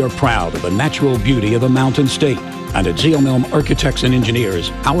Virginians, we are proud of the natural beauty of the Mountain State. And at ZMM Architects and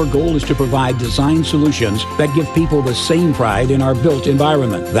Engineers, our goal is to provide design solutions that give people the same pride in our built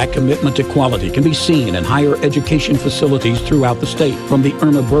environment. That commitment to quality can be seen in higher education facilities throughout the state, from the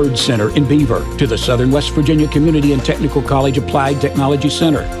Irma Bird Center in Beaver to the Southern West Virginia Community and Technical College Applied Technology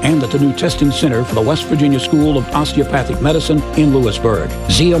Center, and at the new Testing Center for the West Virginia School of Osteopathic Medicine in Lewisburg.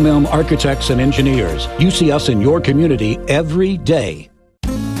 ZMM Architects and Engineers. You see us in your community every day.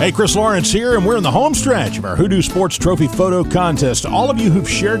 Hey, Chris Lawrence here, and we're in the home stretch of our Hoodoo Sports Trophy Photo Contest. To all of you who've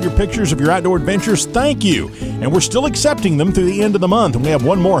shared your pictures of your outdoor adventures, thank you. And we're still accepting them through the end of the month. And we have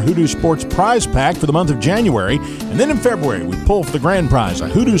one more Hoodoo Sports prize pack for the month of January. And then in February, we pull for the grand prize, a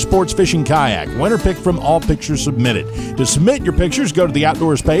Hoodoo Sports Fishing Kayak. Winner pick from all pictures submitted. To submit your pictures, go to the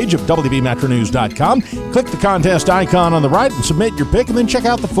Outdoors page of WVMetroNews.com. Click the contest icon on the right and submit your pick, and then check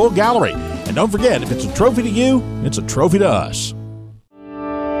out the full gallery. And don't forget, if it's a trophy to you, it's a trophy to us.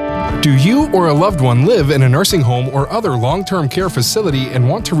 Do you or a loved one live in a nursing home or other long-term care facility and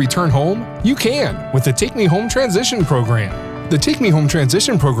want to return home? You can with the Take Me Home Transition Program. The Take Me Home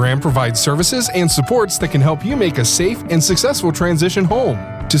Transition Program provides services and supports that can help you make a safe and successful transition home.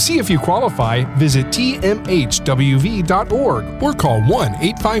 To see if you qualify, visit tmhwv.org or call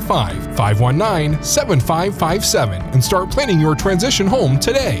 1-855-519-7557 and start planning your transition home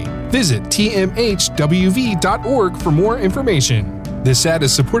today. Visit tmhwv.org for more information. This ad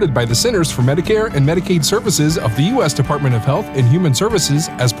is supported by the Centers for Medicare and Medicaid Services of the U.S. Department of Health and Human Services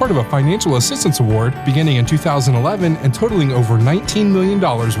as part of a financial assistance award beginning in 2011 and totaling over $19 million,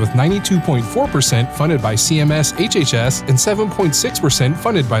 with 92.4% funded by CMS HHS and 7.6%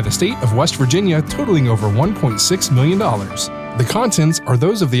 funded by the state of West Virginia, totaling over $1.6 million. The contents are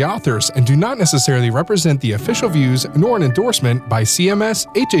those of the authors and do not necessarily represent the official views nor an endorsement by CMS,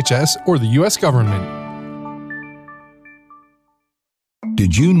 HHS, or the U.S. government.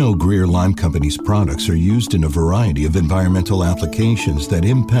 Did you know Greer Lime Company's products are used in a variety of environmental applications that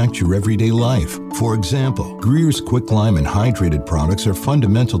impact your everyday life? For example, Greer's Quick Lime and Hydrated products are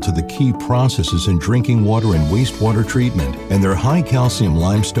fundamental to the key processes in drinking water and wastewater treatment, and their high-calcium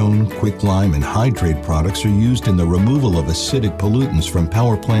limestone, Quick Lime, and Hydrate products are used in the removal of acidic pollutants from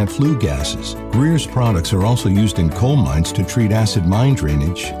power plant flue gases. Greer's products are also used in coal mines to treat acid mine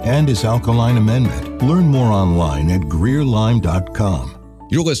drainage and as alkaline amendment. Learn more online at GreerLime.com.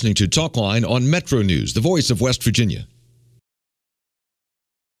 You're listening to Talkline on Metro News, the voice of West Virginia.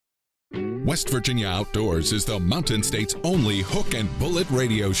 West Virginia Outdoors is the Mountain State's only hook and bullet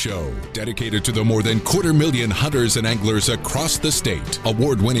radio show, dedicated to the more than 250,000 hunters and anglers across the state.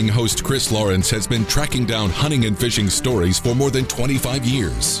 Award-winning host Chris Lawrence has been tracking down hunting and fishing stories for more than 25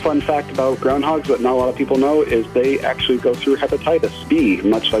 years. Fun fact about groundhogs that not a lot of people know is they actually go through hepatitis B,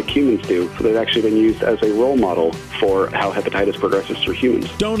 much like humans do. So they've actually been used as a role model for how hepatitis progresses through humans.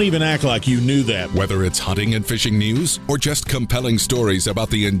 Don't even act like you knew that. Whether it's hunting and fishing news or just compelling stories about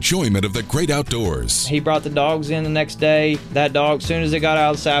the enjoyment of the great outdoors. He brought the dogs in the next day. That dog, as soon as it got out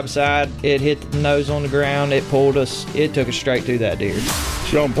of the side by side, it hit the nose on the ground. It pulled us. It took us straight through that deer.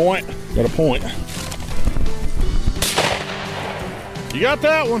 Show him point. Got a point. You got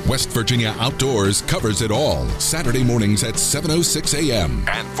that one. West Virginia Outdoors covers it all. Saturday mornings at 7:06 a.m.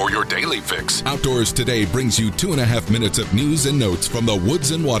 And for your daily fix, Outdoors Today brings you 2.5 minutes of news and notes from the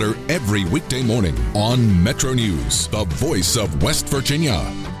woods and water every weekday morning on Metro News, the voice of West Virginia.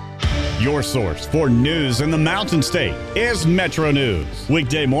 Your source for news in the Mountain State is Metro News.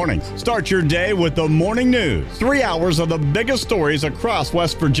 Weekday mornings, start your day with the morning news. 3 hours of the biggest stories across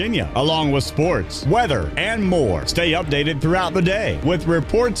West Virginia, along with sports, weather, and more. Stay updated throughout the day with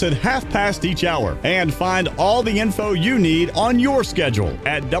reports at 1/2 each hour. And find all the info you need on your schedule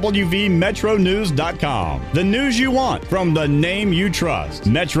at wvmetronews.com. The news you want from the name you trust.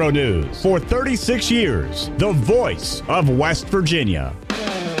 Metro News. For 36 years, the voice of West Virginia.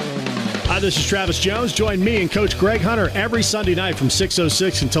 Hi, this is Travis Jones. Join me and Coach Greg Hunter every Sunday night from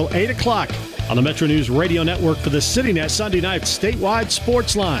 6:06 until 8 o'clock on the Metro News Radio Network for the CityNet Sunday Night Statewide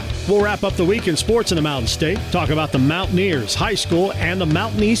Sports Line. We'll wrap up the week in sports in the Mountain State, talk about the Mountaineers, high school, and the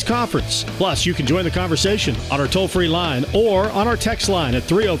Mountain East Conference. Plus, you can join the conversation on our toll-free line or on our text line at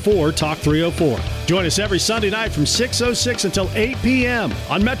 304-TALK-304. Join us every Sunday night from 6:06 until 8 p.m.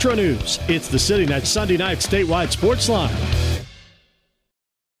 on Metro News. It's the CityNet Sunday Night Statewide Sports Line.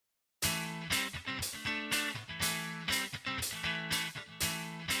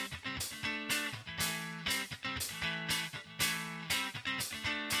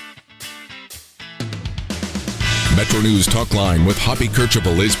 Metro News Talkline with Hoppy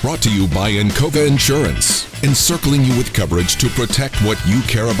Kercheval is brought to you by Encova Insurance, encircling you with coverage to protect what you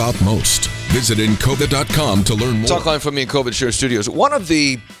care about most. Visit Encova.com to learn more. Talkline from the Encova Insurance Studios. One of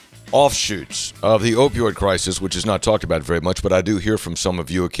the offshoots of the opioid crisis, which is not talked about very much, but I do hear from some of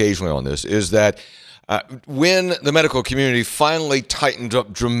you occasionally on this, is that when the medical community finally tightened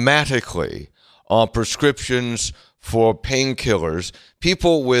up dramatically on prescriptions for painkillers,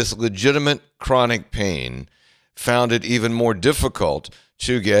 people with legitimate chronic pain found it even more difficult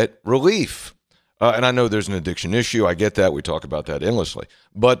to get relief. And I know there's an addiction issue. I get that. We talk about that endlessly.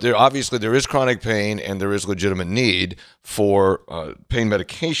 But obviously there is chronic pain and there is legitimate need for pain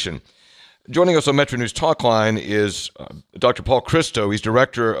medication. Joining us on Metro News Talkline is Dr. Paul Christo. He's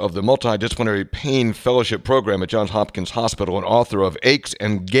director of the Multidisciplinary Pain Fellowship Program at Johns Hopkins Hospital and author of Aches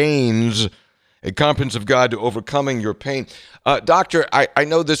and Gains, A Comprehensive Guide to Overcoming Your Pain. Doctor, I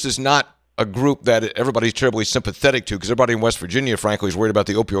know this is not a group that everybody's terribly sympathetic to, because everybody in West Virginia, frankly, is worried about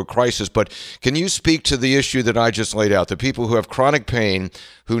the opioid crisis. But can you speak to the issue that I just laid out, the people who have chronic pain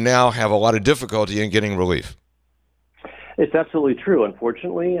who now have a lot of difficulty in getting relief? It's absolutely true,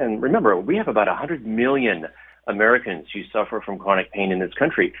 unfortunately. And remember, we have about 100 million Americans who suffer from chronic pain in this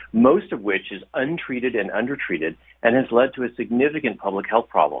country, most of which is untreated and undertreated and has led to a significant public health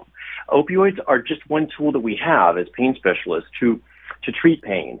problem. Opioids are just one tool that we have as pain specialists to treat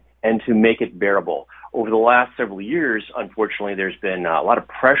pain and to make it bearable. Over the last several years, unfortunately, there's been a lot of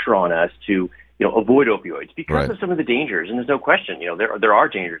pressure on us to, avoid opioids because of some of the dangers. And there's no question, there are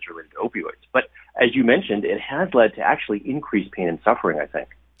dangers related to opioids. But as you mentioned, it has led to actually increased pain and suffering, I think.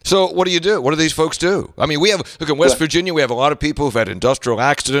 So what do you do? What do these folks do? I mean, look, in West Virginia, we have a lot of people who've had industrial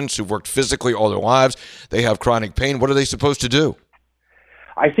accidents, who've worked physically all their lives. They have chronic pain. What are they supposed to do?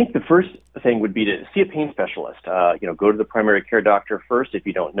 I think the first thing would be to see a pain specialist. Go to the primary care doctor first. If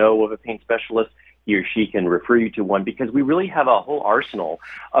you don't know of a pain specialist, he or she can refer you to one, because we really have a whole arsenal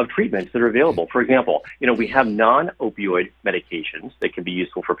of treatments that are available. For example, we have non-opioid medications that can be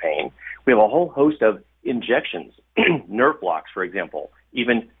useful for pain. We have a whole host of injections, nerve blocks, for example,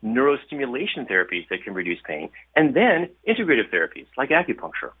 even neurostimulation therapies that can reduce pain, and then integrative therapies like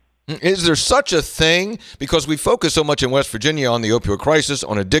acupuncture. Is there such a thing, because we focus so much in West Virginia on the opioid crisis,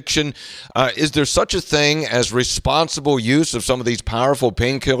 on addiction, is there such a thing as responsible use of some of these powerful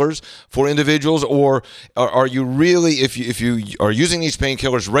painkillers for individuals? Or are you really, if you are using these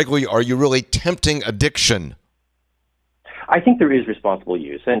painkillers regularly, are you really tempting addiction? I think there is responsible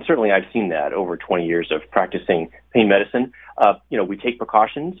use, and certainly I've seen that over 20 years of practicing pain medicine. We take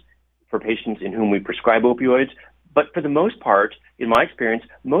precautions for patients in whom we prescribe opioids, but for the most part, in my experience,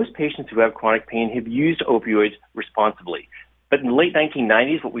 most patients who have chronic pain have used opioids responsibly. But in the late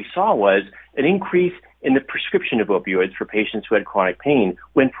 1990s, what we saw was an increase in the prescription of opioids for patients who had chronic pain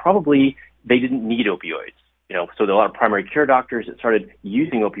when probably they didn't need opioids. So there are a lot of primary care doctors that started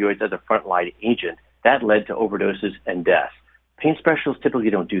using opioids as a frontline agent. That led to overdoses and deaths. Pain specialists typically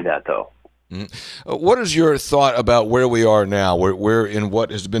don't do that, though. Mm-hmm. What is your thought about where we are now? We're in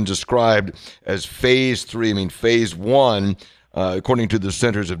what has been described as phase 3. Phase 1, according to the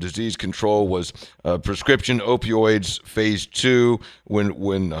Centers of Disease Control, was prescription opioids. Phase 2,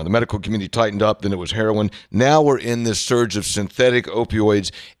 when the medical community tightened up, then it was heroin. Now we're in this surge of synthetic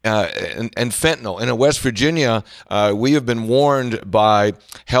opioids and fentanyl. And in West Virginia, we have been warned by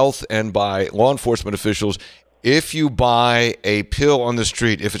health and by law enforcement officials, if you buy a pill on the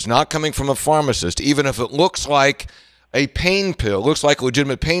street, if it's not coming from a pharmacist, even if it looks like a pain pill, looks like a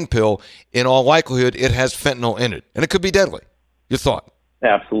legitimate pain pill, in all likelihood, it has fentanyl in it. And it could be deadly. Your thought?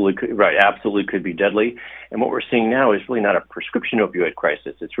 Absolutely right. Absolutely could be deadly. And what we're seeing now is really not a prescription opioid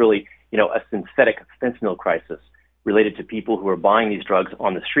crisis. It's really, a synthetic fentanyl crisis related to people who are buying these drugs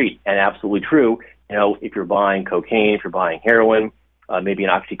on the street. And absolutely true. If you're buying cocaine, if you're buying heroin, maybe an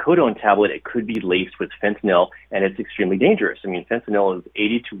oxycodone tablet, it could be laced with fentanyl, and it's extremely dangerous. Fentanyl is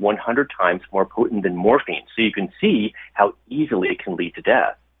 80 to 100 times more potent than morphine. So you can see how easily it can lead to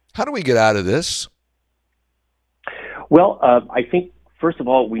death. How do we get out of this? Well, I think, first of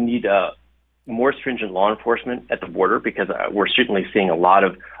all, we need more stringent law enforcement at the border, because we're certainly seeing a lot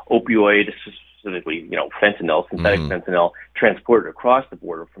of opioid, specifically, fentanyl, synthetic fentanyl, transported across the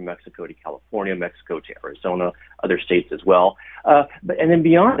border from Mexico to California, Mexico to Arizona, other states as well. And then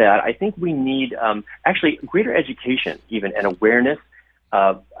beyond that, I think we need actually greater education, even, and awareness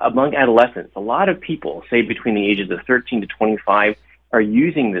among adolescents. A lot of people, say between the ages of 13 to 25, are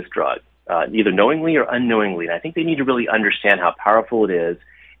using this drug, either knowingly or unknowingly. And I think they need to really understand how powerful it is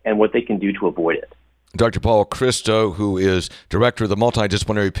and what they can do to avoid it. Dr. Paul Christo, who is director of the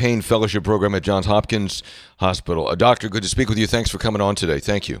Multidisciplinary Pain Fellowship Program at Johns Hopkins Hospital. Doctor, good to speak with you. Thanks for coming on today.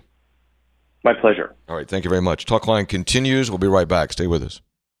 Thank you. My pleasure. All right, thank you very much. Talkline continues. We'll be right back. Stay with us.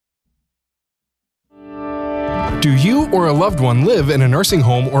 Do you or a loved one live in a nursing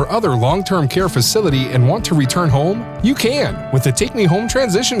home or other long-term care facility and want to return home? You can with the Take Me Home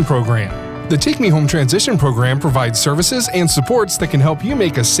Transition Program. The Take Me Home Transition Program provides services and supports that can help you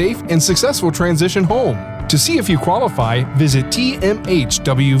make a safe and successful transition home. To see if you qualify, visit tmhwv.org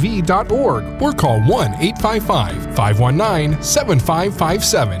or call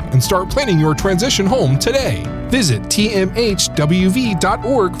 1-855-519-7557 and start planning your transition home today. Visit tmhwv.org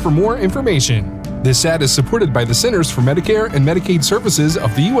for more information. This ad is supported by the Centers for Medicare and Medicaid Services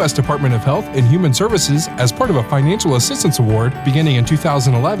of the U.S. Department of Health and Human Services as part of a financial assistance award beginning in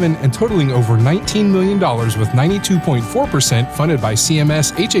 2011 and totaling over $19 million, with 92.4% funded by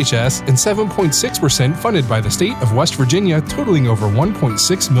CMS HHS and 7.6% funded by the state of West Virginia, totaling over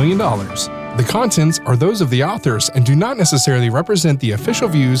 $1.6 million. The contents are those of the authors and do not necessarily represent the official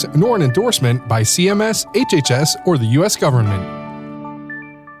views nor an endorsement by CMS, HHS, or the U.S. government.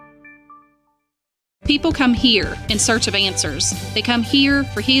 People come here in search of answers. They come here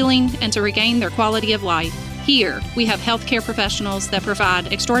for healing and to regain their quality of life. Here, we have healthcare professionals that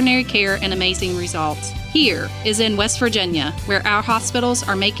provide extraordinary care and amazing results. Here is in West Virginia, where our hospitals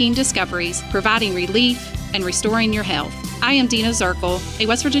are making discoveries, providing relief, and restoring your health. I am Dina Zirkle, a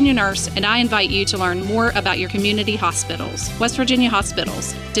West Virginia nurse, and I invite you to learn more about your community hospitals. West Virginia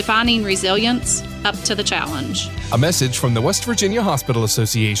Hospitals, defining resilience up to the challenge. A message from the West Virginia Hospital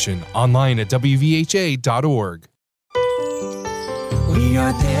Association, online at wvha.org. We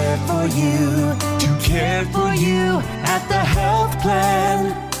are there for you, to care for you at the health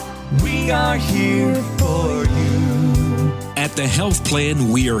plan. We are here for you. At the Health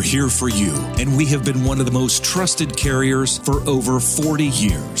Plan, we are here for you, and we have been one of the most trusted carriers for over 40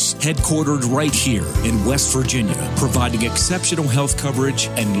 years. Headquartered right here in West Virginia, providing exceptional health coverage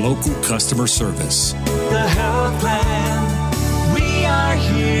and local customer service. The Health Plan, we are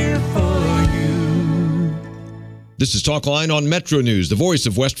here for you. This is Talkline on Metro News, the voice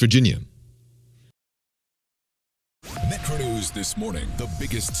of West Virginia. Metro News News This Morning. The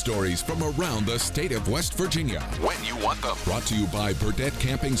biggest stories from around the state of West Virginia. When you want them. Brought to you by Burdette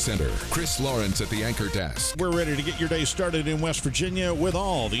Camping Center. Chris Lawrence at the anchor desk. We're ready to get your day started in West Virginia with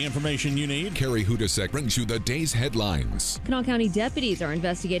all the information you need. Carrie Hudasek brings you the day's headlines. Kanawha County deputies are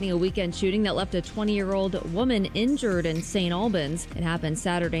investigating a weekend shooting that left a 20-year-old woman injured in St. Albans. It happened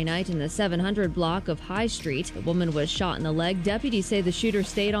Saturday night in the 700 block of High Street. The woman was shot in the leg. Deputies say the shooter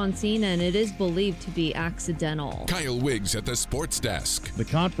stayed on scene and it is believed to be accidental. Kyle Wiggs at the sports desk. The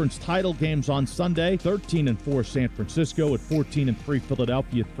conference title games on Sunday: 13-4 San Francisco at 14-3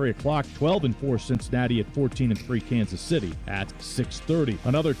 Philadelphia at 3 o'clock, 12-4 Cincinnati at 14-3 Kansas City at 6:30.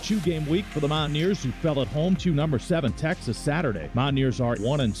 Another two-game week for the Mountaineers, who fell at home to number 7 Texas Saturday. Mountaineers are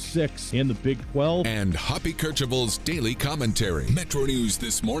 1-6 in the Big 12. And Hoppy Kercheval's daily commentary. Metro News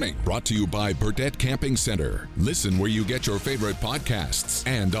This Morning, brought to you by Burdette Camping Center. Listen where you get your favorite podcasts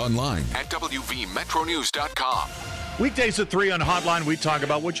and online at WVMetroNews.com. Weekdays at 3 on Hotline, we talk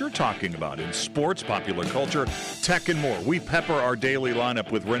about what you're talking about in sports, popular culture, tech, and more. We pepper our daily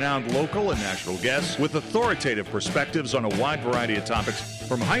lineup with renowned local and national guests with authoritative perspectives on a wide variety of topics,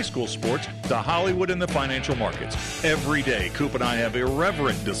 from high school sports to Hollywood and the financial markets. Every day, Coop and I have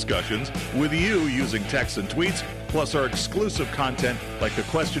irreverent discussions with you using texts and tweets, plus our exclusive content like the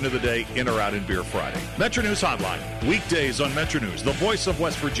question of the day, In or Out in Beer Friday. Metro News Hotline, weekdays on Metro News, the voice of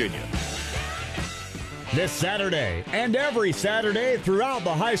West Virginia. This Saturday and every Saturday throughout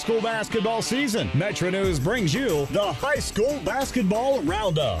the high school basketball season, Metro News brings you the High School Basketball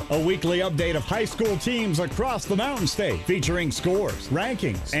Roundup, a weekly update of high school teams across the Mountain State, featuring scores,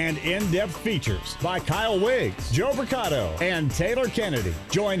 rankings, and in-depth features by Kyle Wiggs, Joe Mercado, and Taylor Kennedy.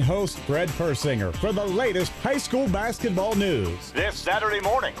 Join host Fred Persinger for the latest high school basketball news this Saturday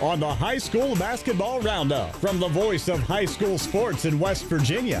morning on the High School Basketball Roundup from the voice of high school sports in West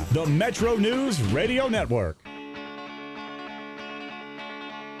Virginia, the Metro News Radio Network.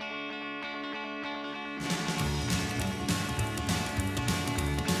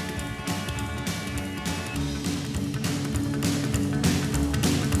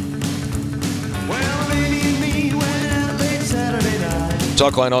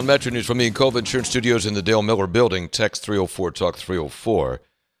 Talkline on Metro News from the Encova Insurance Studios in the Dale Miller Building. Text 304 Talk 304.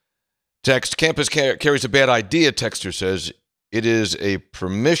 Text, campus carries a bad idea. Texter says it is a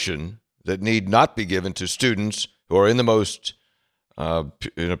permission that need not be given to students who are in the most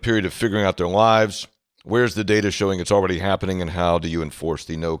in a period of figuring out their lives. Where's the data showing it's already happening, and how do you enforce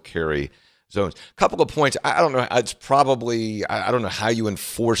the no carry zones? A couple of points. I don't know. It's probably, I don't know how you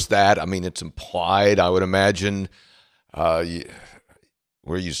enforce that. I mean, it's implied, I would imagine,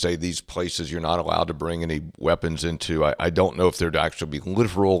 where you say these places you're not allowed to bring any weapons into. I don't know if there'd actually be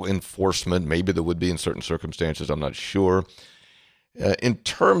literal enforcement. Maybe there would be in certain circumstances. I'm not sure. In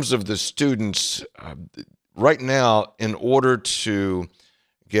terms of the students, right now, in order to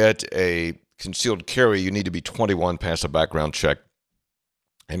get a concealed carry, you need to be 21, pass a background check,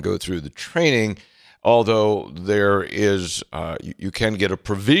 and go through the training. Although there is, you can get a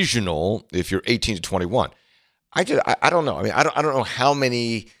provisional if you're 18 to 21. I don't know. I mean, I don't know how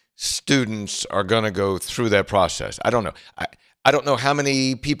many students are going to go through that process. I don't know. I don't know how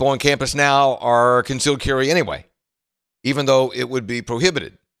many people on campus now are concealed carry anyway, even though it would be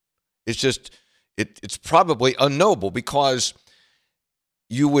prohibited. It's just, it's probably unknowable, because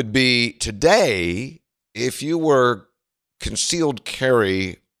you would be today, if you were concealed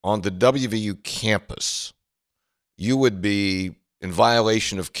carry on the WVU campus, you would be in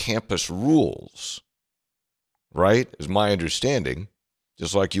violation of campus rules, right? Is my understanding,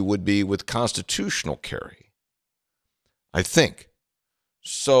 just like you would be with constitutional carry, I think.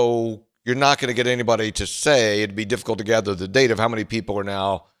 So you're not going to get anybody to say, it'd be difficult to gather the data of how many people are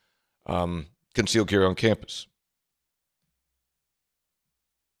now concealed carry on campus.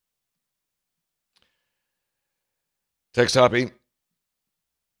 Text Hoppy.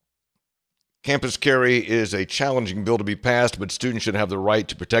 Campus carry is a challenging bill to be passed, but students should have the right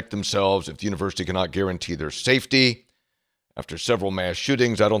to protect themselves if the university cannot guarantee their safety. After several mass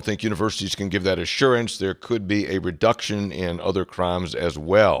shootings, I don't think universities can give that assurance. There could be a reduction in other crimes as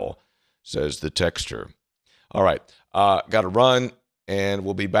well, says the texter. All right, got to run, and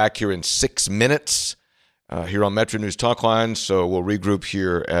we'll be back here in 6 minutes here on Metro News Talkline, so we'll regroup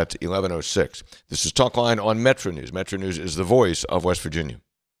here at 11:06. This is Talkline on Metro News. Metro News is the voice of West Virginia.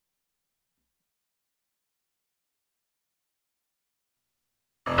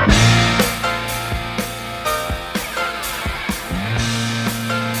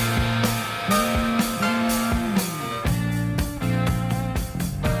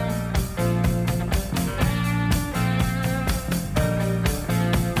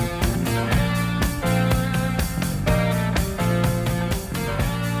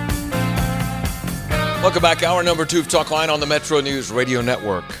 Welcome back. Hour number 2 of Talkline on the Metro News Radio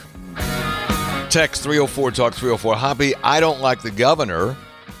Network. Text 304 Talk 304. Hobby, I don't like the governor,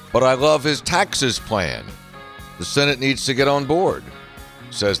 but I love his taxes plan. The Senate needs to get on board,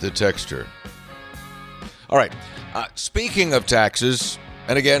 says the texter. All right. Speaking of taxes,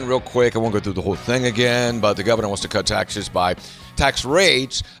 and again, real quick, I won't go through the whole thing again, but the governor wants to cut tax rates by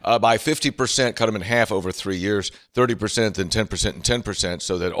 50%, cut them in half over 3 years, 30%, then 10% and 10%,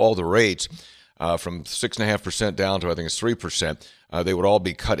 so that all the rates from 6.5% down to, I think it's 3%, they would all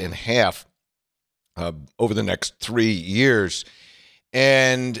be cut in half over the next 3 years.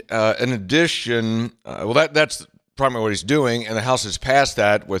 And in addition, that's primarily what he's doing, and the House has passed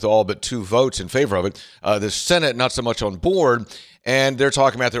that with all but 2 votes in favor of it. The Senate, not so much on board, and they're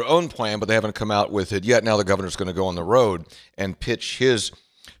talking about their own plan, but they haven't come out with it yet. Now the governor's going to go on the road and pitch his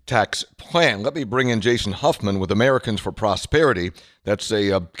tax plan. Let me bring in Jason Huffman with Americans for Prosperity. That's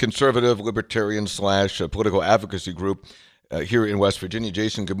a conservative, libertarian / political advocacy group here in West Virginia.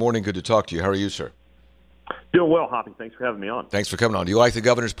 Jason, good morning. Good to talk to you. How are you, sir? Doing well, Hoppy. Thanks for having me on. Thanks for coming on. Do you like the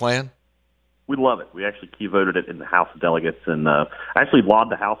governor's plan? We love it. We actually key voted it in the House of Delegates, and I actually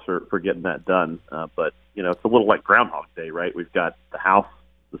laud the House for getting that done. But, it's a little like Groundhog Day, right? We've got the House,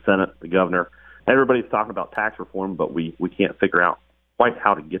 the Senate, the governor. Everybody's talking about tax reform, but we can't figure out quite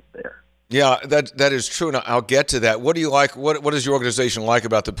how to get there. Yeah, that is true, and I'll get to that. What do you like? What does your organization like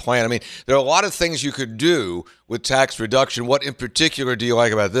about the plan? I mean, there are a lot of things you could do with tax reduction. What in particular do you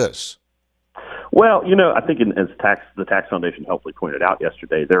like about this? Well, I think as the Tax Foundation helpfully pointed out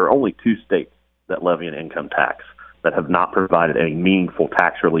yesterday, there are only 2 states that levy an income tax that have not provided any meaningful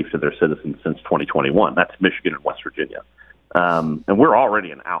tax relief to their citizens since 2021. That's Michigan and West Virginia. And we're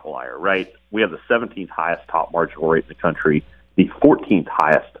already an outlier, right? We have the 17th highest top marginal rate in the country, the 14th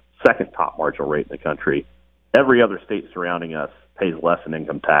highest second top marginal rate in the country. Every other state surrounding us pays less in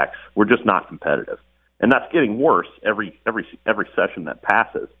income tax. We're just not competitive. And that's getting worse every session that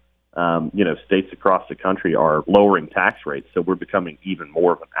passes. States across the country are lowering tax rates, so we're becoming even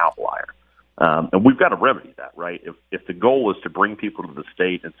more of an outlier. And we've got to remedy that, right? If the goal is to bring people to the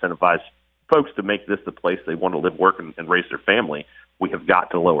state, incentivize folks to make this the place they want to live, work, and raise their family, we have got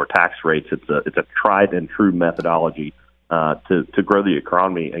to lower tax rates. It's a tried and true methodology to grow the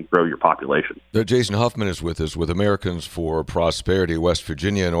economy and grow your population. Jason Huffman is with us with Americans for Prosperity, West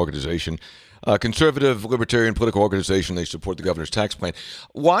Virginia, an organization, conservative, libertarian political organization. They support the governor's tax plan.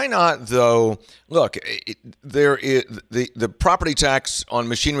 Why not, though? Look, there is the property tax on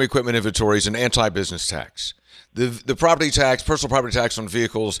machinery, equipment, inventory is an anti-business tax. The property tax, personal property tax on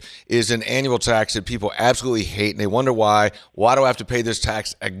vehicles, is an annual tax that people absolutely hate, and they wonder why. Why do I have to pay this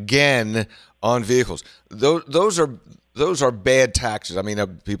tax again on vehicles? Those are bad taxes. I mean,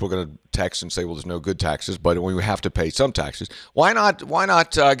 people are going to text and say, well, there's no good taxes, but we have to pay some taxes. Why not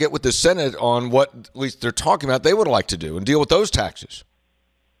get with the Senate on what at least they're talking about they would like to do and deal with those taxes?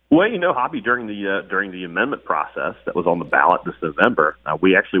 Well, Hobby, during the amendment process that was on the ballot this November,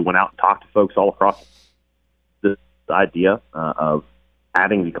 we actually went out and talked to folks all across this idea of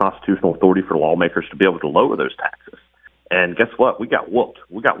adding the constitutional authority for lawmakers to be able to lower those taxes. And guess what? We got whooped.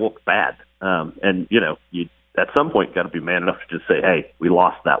 We got whooped bad. And, you at some point got to be man enough to just say, hey, we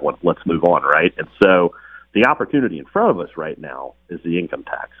lost that one. Let's move on, right? And so the opportunity in front of us right now is the income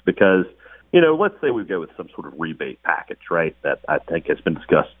tax because, let's say we go with some sort of rebate package, right, that I think has been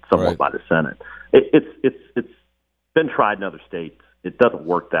discussed somewhat by the Senate. It's been tried in other states. It doesn't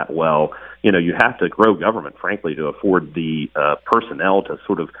work that well. You have to grow government, frankly, to afford the personnel to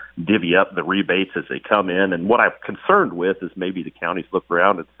sort of divvy up the rebates as they come in. And what I'm concerned with is maybe the counties look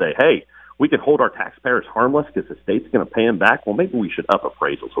around and say, hey, we can hold our taxpayers harmless because the state's going to pay them back. Well, maybe we should up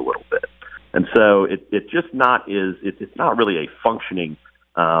appraisals a little bit. And so it's not really a functioning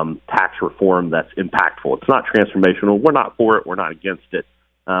tax reform that's impactful. It's not transformational. We're not for it. We're not against it.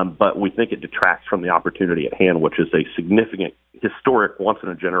 But we think it detracts from the opportunity at hand, which is a significant, historic,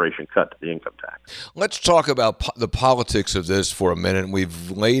 once-in-a-generation cut to the income tax. Let's talk about the politics of this for a minute.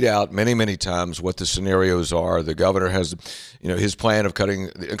 We've laid out many, many times what the scenarios are. The governor has, his plan of cutting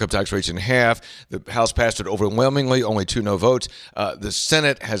the income tax rates in half. The House passed it overwhelmingly, only 2 no votes. The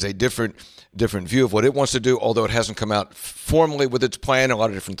Senate has a different view of what it wants to do, although it hasn't come out formally with its plan. A lot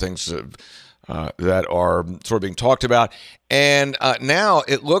of different things that are sort of being talked about. And now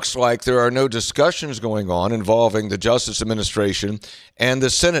it looks like there are no discussions going on involving the Justice Administration and the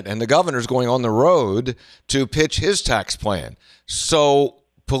Senate, and the governor's going on the road to pitch his tax plan. So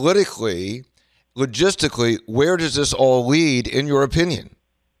politically, logistically, where does this all lead, in your opinion?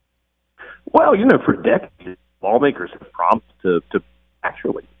 Well, for decades, lawmakers have promised to tax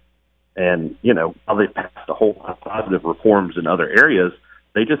relief. And, while they've passed a whole lot of positive reforms in other areas,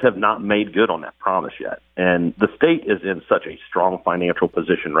 They just have not made good on that promise yet. And the state is in such a strong financial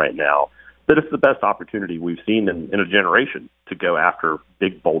position right now that it's the best opportunity we've seen in a generation to go after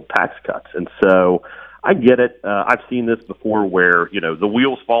big, bold tax cuts. And so I get it. I've seen this before where, the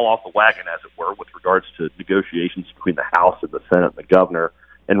wheels fall off the wagon, as it were, with regards to negotiations between the House and the Senate and the governor.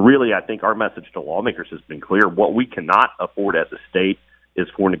 And really, I think our message to lawmakers has been clear. What we cannot afford as a state is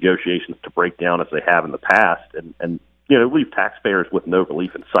for negotiations to break down as they have in the past and leave taxpayers with no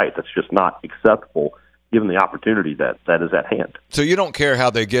relief in sight. That's just not acceptable given the opportunity that is at hand. So you don't care how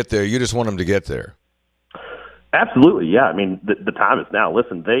they get there. You just want them to get there. Absolutely, yeah. I mean, the time is now.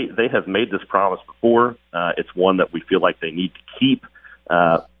 Listen, they have made this promise before. It's one that we feel like they need to keep.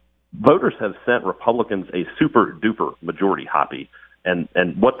 Voters have sent Republicans a super-duper majority, Hoppy. And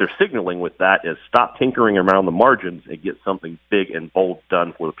what they're signaling with that is stop tinkering around the margins and get something big and bold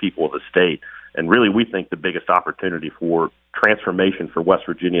done for the people of the state. And really, we think the biggest opportunity for transformation for West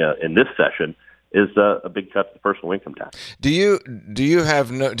Virginia in this session is a big cut to the personal income tax. Do you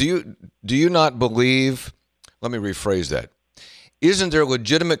not believe? Let me rephrase that. Isn't there a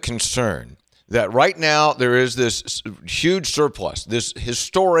legitimate concern that right now there is this huge surplus, this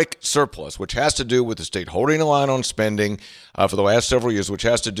historic surplus, which has to do with the state holding the line on spending for the last several years, which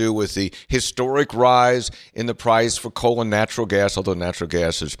has to do with the historic rise in the price for coal and natural gas, although natural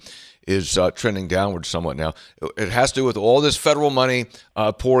gas is trending downward somewhat now. It has to do with all this federal money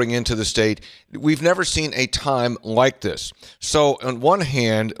pouring into the state. We've never seen a time like this. So on one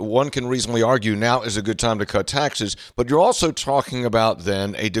hand, one can reasonably argue now is a good time to cut taxes, but you're also talking about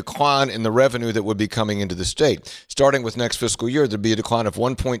then a decline in the revenue that would be coming into the state. Starting with next fiscal year, there'd be a decline of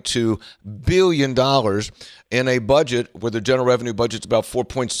 $1.2 billion in a budget where the general revenue budget's about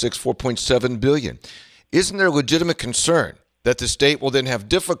 $4.7 billion. Isn't there a legitimate concern that the state will then have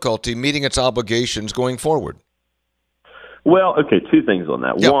difficulty meeting its obligations going forward? Well, okay, two things on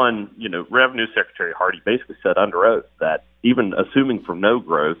that. Yep. One, Revenue Secretary Hardy basically said under oath that even assuming for no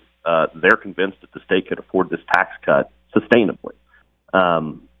growth, they're convinced that the state could afford this tax cut sustainably.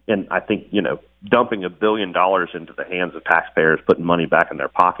 And I think, dumping $1 billion into the hands of taxpayers, putting money back in their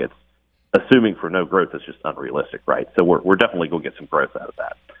pockets, assuming for no growth is just unrealistic, right? So we're definitely going to get some growth out of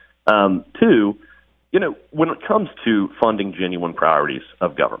that. Two, when it comes to funding genuine priorities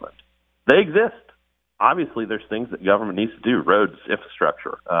of government, they exist. Obviously, there's things that government needs to do, roads,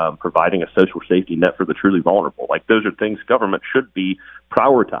 infrastructure, providing a social safety net for the truly vulnerable. Like, those are things government should be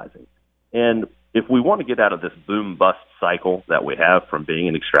prioritizing. And if we want to get out of this boom-bust cycle that we have from being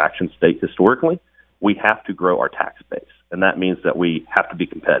an extraction state historically, we have to grow our tax base. And that means that we have to be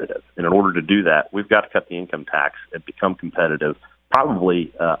competitive. And in order to do that, we've got to cut the income tax and become competitive.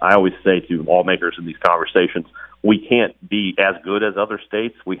 Probably, I always say to lawmakers in these conversations, we can't be as good as other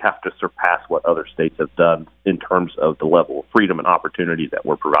states. We have to surpass what other states have done in terms of the level of freedom and opportunity that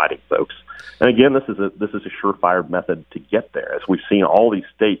we're providing folks. And again, this is a surefire method to get there. As we've seen all these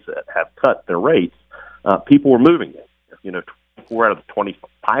states that have cut their rates, people are moving it. 24 out of the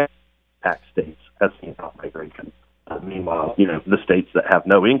 25 tax states have seen migration. Meanwhile, the states that have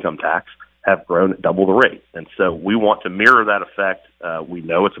no income tax have grown at double the rate. And so we want to mirror that effect. We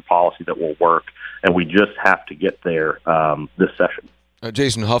know it's a policy that will work, and we just have to get there this session.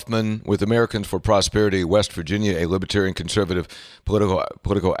 Jason Huffman with Americans for Prosperity, West Virginia, a libertarian conservative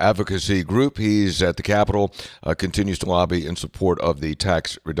political advocacy group. He's at the Capitol, continues to lobby in support of the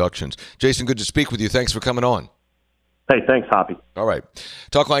tax reductions. Jason, good to speak with you. Thanks for coming on. Hey, thanks, Hoppy. All right.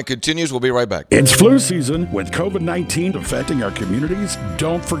 Talkline continues. We'll be right back. It's flu season. With COVID-19 affecting our communities,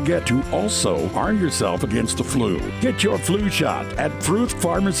 don't forget to also arm yourself against the flu. Get your flu shot at Fruth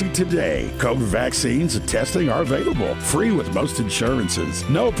Pharmacy today. COVID vaccines and testing are available, free with most insurances.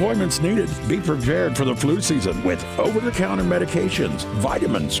 No appointments needed. Be prepared for the flu season with over-the-counter medications,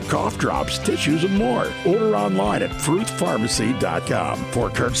 vitamins, cough drops, tissues, and more. Order online at fruithpharmacy.com for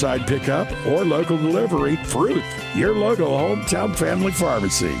curbside pickup or local delivery. Fruth, your local hometown family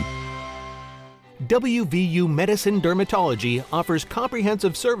pharmacy. WVU Medicine Dermatology offers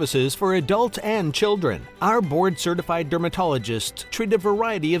comprehensive services for adults and children. Our board-certified dermatologists treat a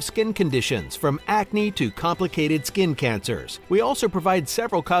variety of skin conditions, from acne to complicated skin cancers. We also provide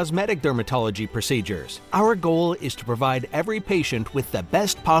several cosmetic dermatology procedures. Our goal is to provide every patient with the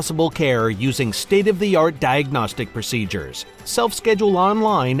best possible care using state-of-the-art diagnostic procedures. Self-schedule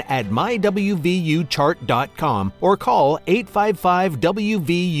online at mywvuchart.com or call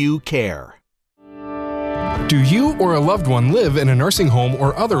 855-WVU-CARE. Do you or a loved one live in a nursing home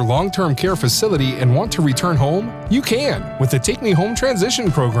or other long-term care facility and want to return home? You can with the Take Me Home Transition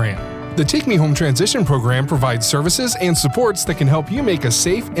Program. The Take Me Home Transition Program provides services and supports that can help you make a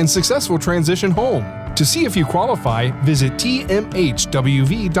safe and successful transition home. To see if you qualify, visit tmhwv.org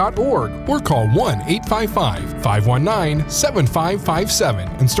or call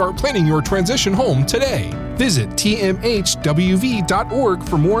 1-855-519-7557 and start planning your transition home today. Visit tmhwv.org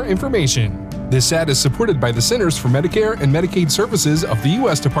for more information. This ad is supported by the Centers for Medicare and Medicaid Services of the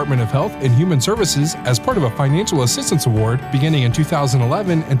U.S. Department of Health and Human Services as part of a financial assistance award beginning in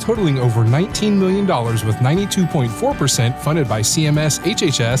 2011 and totaling over $19 million with 92.4% funded by CMS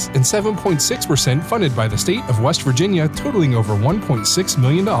HHS and 7.6% funded by the state of West Virginia, totaling over $1.6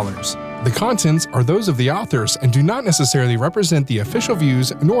 million. The contents are those of the authors and do not necessarily represent the official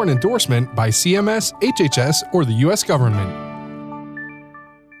views nor an endorsement by CMS, HHS, or the U.S. government.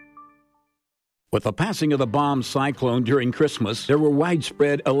 With the passing of the bomb cyclone during Christmas, there were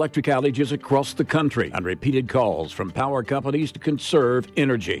widespread electric outages across the country and repeated calls from power companies to conserve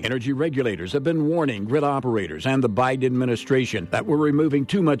energy. Energy regulators have been warning grid operators and the Biden administration that we're removing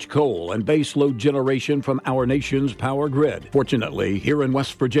too much coal and baseload generation from our nation's power grid. Fortunately, here in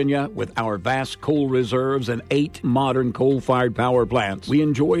West Virginia, with our vast coal reserves and 8 modern coal-fired power plants, we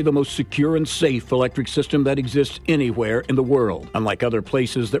enjoy the most secure and safe electric system that exists anywhere in the world. Unlike other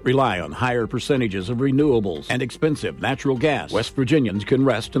places that rely on higher percentages of renewables and expensive natural gas, West Virginians can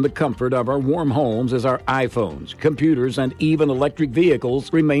rest in the comfort of our warm homes as our iPhones, computers, and even electric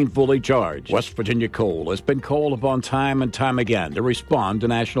vehicles remain fully charged. West Virginia Coal has been called upon time and time again to respond to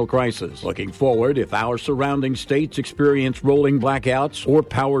national crisis. Looking forward, if our surrounding states experience rolling blackouts or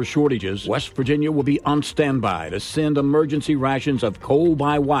power shortages, West Virginia will be on standby to send emergency rations of coal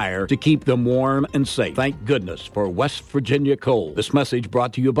by wire to keep them warm and safe. Thank goodness for West Virginia Coal. This message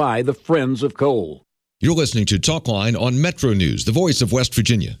brought to you by the Friends of Coal. You're listening to Talkline on Metro News, the voice of West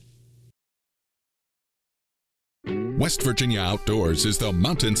Virginia. West Virginia Outdoors is the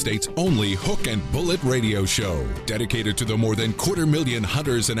Mountain State's only hook and bullet radio show, dedicated to the more than 250,000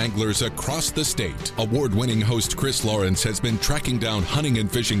 hunters and anglers across the state. Award-winning host Chris Lawrence has been tracking down hunting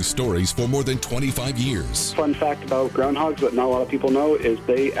and fishing stories for more than 25 years. Fun fact about groundhogs that not a lot of people know is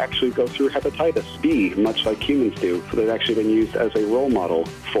they actually go through hepatitis B, much like humans do. So they've actually been used as a role model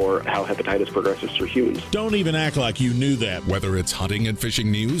for how hepatitis progresses through humans. Don't even act like you knew that. Whether it's hunting and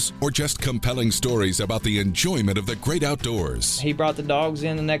fishing news or just compelling stories about the enjoyment of the great outdoors. He brought the dogs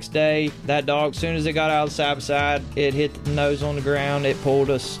in the next day. That dog, as soon as it got out of the side, it hit the nose on the ground. It pulled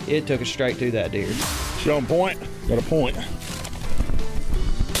us. It took us straight through that deer. Show him point. Got a point.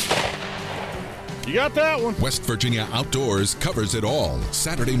 You got that one. West Virginia Outdoors covers it all.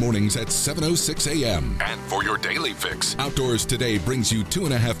 Saturday mornings at 7:06 a.m. And for your daily fix, Outdoors Today brings you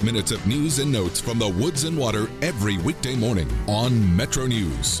 2.5 minutes of news and notes from the woods and water every weekday morning on Metro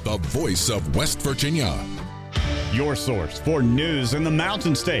News, the voice of West Virginia. Your source for news in the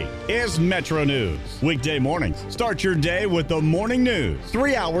Mountain State is Metro News. Weekday mornings, start your day with the morning news.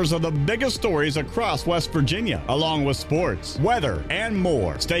 3 hours of the biggest stories across West Virginia, along with sports, weather, and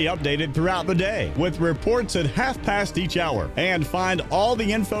more. Stay updated throughout the day with reports at 1/2 each hour. And find all the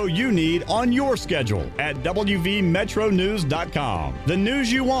info you need on your schedule at wvmetronews.com. The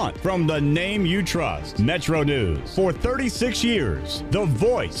news you want from the name you trust. Metro News. For 36 years, the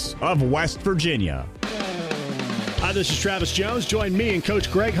voice of West Virginia. Hi, this is Travis Jones. Join me and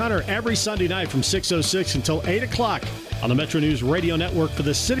Coach Greg Hunter every Sunday night from 6:06 until 8 o'clock on the Metro News Radio Network for the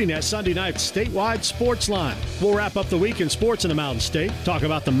CityNet Sunday Night Statewide Sports Line. We'll wrap up the week in sports in the Mountain State, talk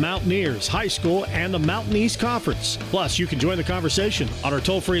about the Mountaineers, high school, and the Mountain East Conference. Plus, you can join the conversation on our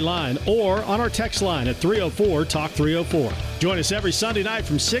toll-free line or on our text line at 304-TALK-304. Join us every Sunday night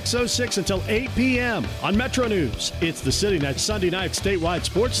from 6:06 until 8 p.m. on Metro News. It's the CityNet Sunday Night Statewide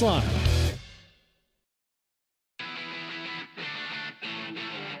Sports Line.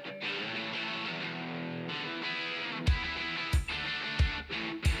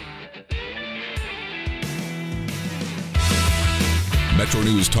 Metro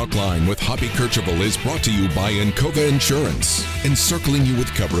News Talkline with Hoppy Kercheval is brought to you by Encova Insurance, encircling you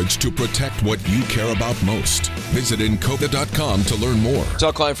with coverage to protect what you care about most. Visit Encova.com to learn more.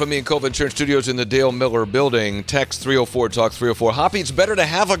 Talkline from the Encova Insurance Studios in the Dale Miller Building. Text 304-TALK-304. Hoppy, it's better to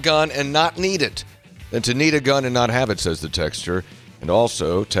have a gun and not need it than to need a gun and not have it, says the texter. And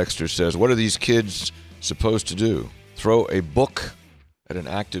also, texter says, what are these kids supposed to do? Throw a book at an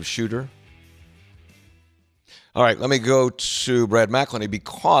active shooter? All right, let me go to Brad McElhenney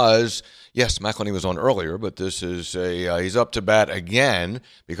because, yes, McElhenney was on earlier, but this is he's up to bat again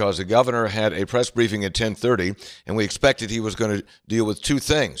because the governor had a press briefing at 10:30, and we expected he was going to deal with two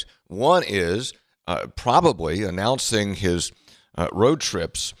things. One is probably announcing his road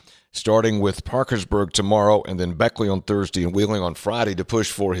trips, starting with Parkersburg tomorrow and then Beckley on Thursday and Wheeling on Friday to push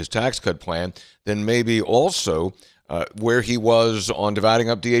for his tax cut plan, then maybe also where he was on dividing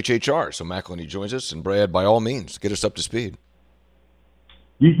up DHHR. So McElhenney joins us, and Brad, by all means, get us up to speed.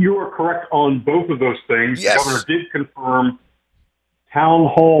 You are correct on both of those things. Yes. The governor did confirm town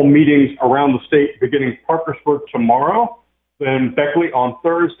hall meetings around the state beginning Parkersburg tomorrow, then Beckley on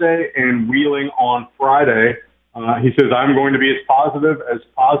Thursday, and Wheeling on Friday. He says, I'm going to be as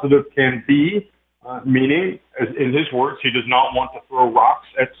positive can be, meaning, as in his words, he does not want to throw rocks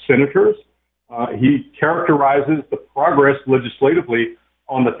at senators. He characterizes the progress legislatively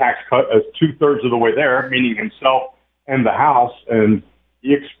on the tax cut as 2/3 of the way there, meaning himself and the House, and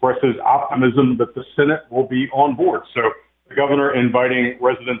he expresses optimism that the Senate will be on board. So the governor inviting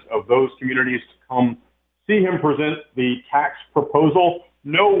residents of those communities to come see him present the tax proposal.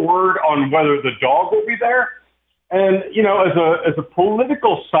 No word on whether the dog will be there. And, as a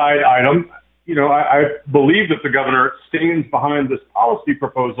political side item, I believe that the governor stands behind this policy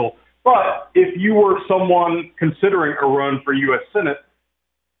proposal. But if you were someone considering a run for U.S. Senate,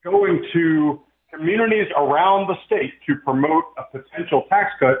 going to communities around the state to promote a potential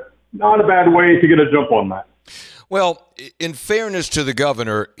tax cut, not a bad way to get a jump on that. Well, in fairness to the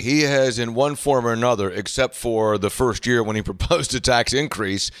governor, he has in one form or another, except for the first year when he proposed a tax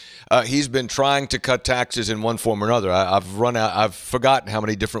increase, he's been trying to cut taxes in one form or another. I've forgotten how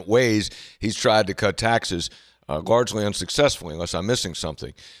many different ways he's tried to cut taxes, largely unsuccessfully, unless I'm missing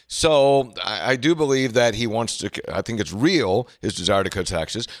something. So I do believe that he wants to, I think it's real, his desire to cut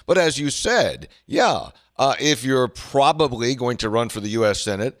taxes. But as you said, if you're probably going to run for the U.S.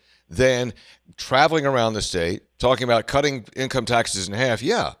 Senate, then traveling around the state, talking about cutting income taxes in half,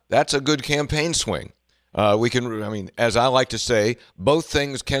 that's a good campaign swing. As I like to say, both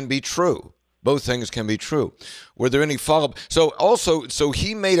things can be true. Both things can be true. Were there any follow-up? So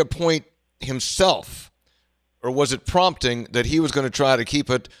he made a point himself, or was it prompting that he was going to try to keep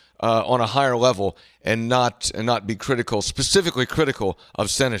it on a higher level and not be critical, specifically critical of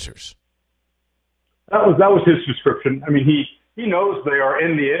senators? That was his description. I mean, he knows they are,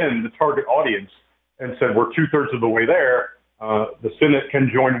 in the end, the target audience, and said, we're 2/3 of the way there. The Senate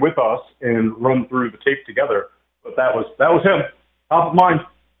can join with us and run through the tape together. But that was him, top of mind.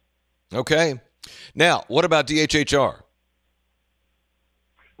 Okay. Now, what about DHHR?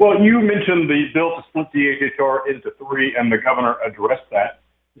 Well, you mentioned the bill to split DHHR into three, and the governor addressed that.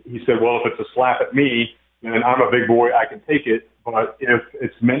 He said, well, if it's a slap at me, then I'm a big boy, I can take it. But if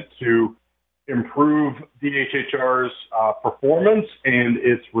it's meant to improve DHHR's performance and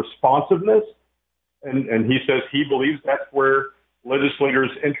its responsiveness, and he says he believes that's where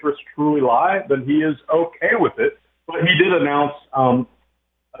legislators' interests truly lie, then he is okay with it. But he did announce a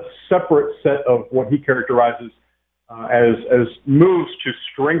separate set of what he characterizes as moves to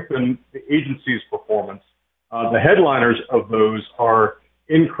strengthen the agency's performance. The headliners of those are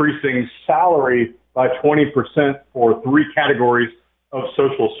increasing salary by 20% for 3 categories of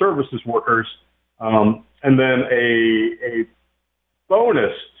social services workers, and then a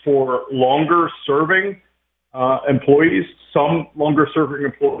bonus for longer-serving employees, some longer-serving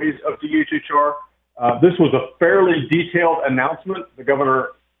employees of DHHR. This was a fairly detailed announcement. The governor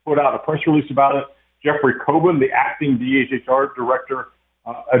put out a press release about it. Jeffrey Coben, the acting DHHR director,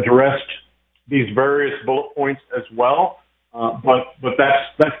 addressed these various bullet points as well. But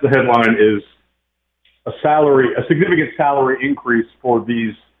that's the headline: is a significant salary increase for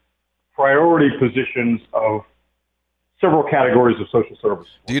these priority positions of several categories of social service.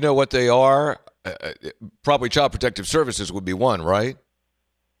 Do you know what they are? Probably Child Protective Services would be one, right?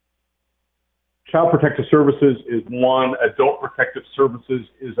 Child Protective Services is one. Adult Protective Services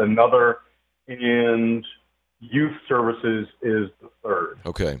is another. And youth services is the third.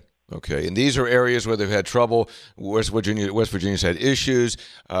 Okay. And these are areas where they've had trouble. West Virginia's had issues,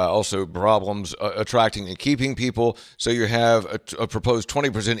 also problems attracting and keeping people. So you have a proposed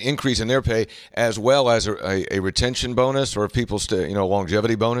 20% increase in their pay, as well as a retention bonus, or if people stay, a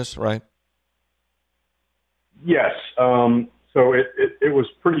longevity bonus, right? Yes. So it was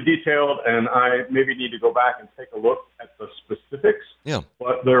pretty detailed, and I maybe need to go back and take a look at the specifics. Yeah.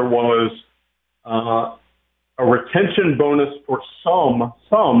 But there was a retention bonus for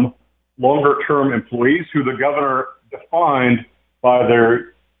some longer-term employees who the governor defined by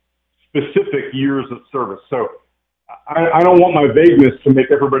their specific years of service. So I don't want my vagueness to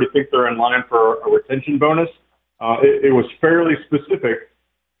make everybody think they're in line for a retention bonus. It was fairly specific,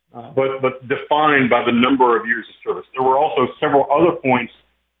 but defined by the number of years of service. There were also several other points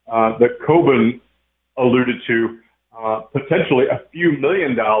that Coben alluded to, potentially a few $1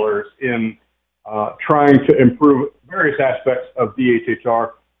 million in trying to improve various aspects of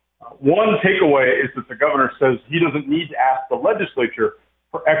DHHR. One takeaway is that the governor says he doesn't need to ask the legislature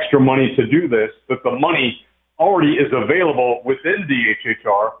for extra money to do this, that the money already is available within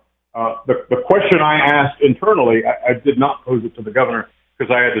DHHR. The question I asked internally, I did not pose it to the governor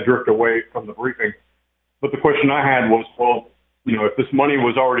because I had to drift away from the briefing. But the question I had was, well, if this money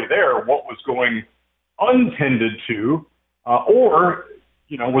was already there, what was going untended to, or,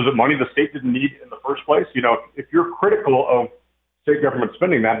 was it money the state didn't need in the first place? If you're critical of state government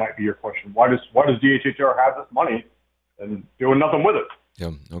spending, that might be your question. Why does DHHR have this money and doing nothing with it?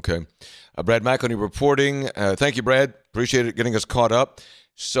 Yeah, okay. Brad McElhenney reporting. Thank you, Brad. Appreciate it getting us caught up.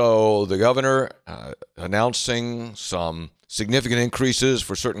 So the governor announcing some significant increases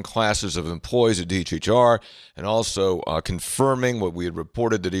for certain classes of employees at DHHR, and also confirming what we had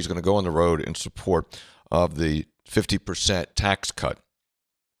reported, that he's going to go on the road in support of the 50% tax cut.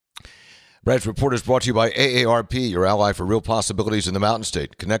 Brad's report is brought to you by AARP, your ally for real possibilities in the Mountain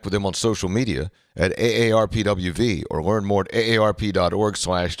State. Connect with them on social media at AARPWV or learn more at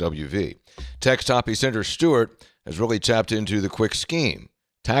aarp.org/WV. Text Toppy Senator Stewart has really tapped into the quick scheme.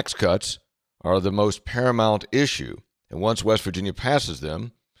 Tax cuts are the most paramount issue, and once West Virginia passes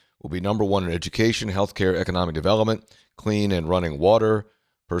them, we'll be number one in education, healthcare, economic development, clean and running water,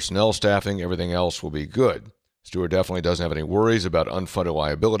 personnel staffing, everything else will be good. Stewart definitely doesn't have any worries about unfunded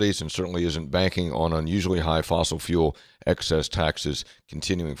liabilities and certainly isn't banking on unusually high fossil fuel excess taxes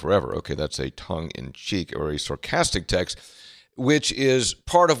continuing forever. Okay, that's a tongue-in-cheek or a sarcastic text, which is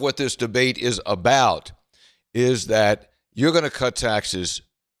part of what this debate is about, is that you're going to cut taxes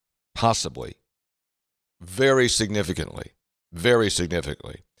possibly very significantly.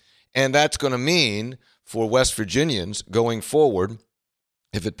 And that's going to mean for West Virginians going forward,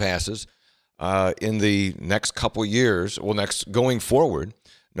 if it passes, in the next couple years, going forward,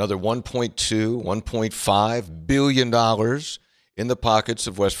 another $1.5 billion in the pockets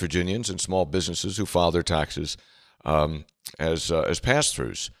of West Virginians and small businesses who file their taxes as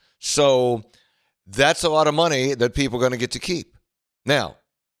pass-throughs. So that's a lot of money that people are going to get to keep. Now,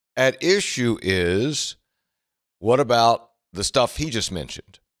 at issue is, what about the stuff he just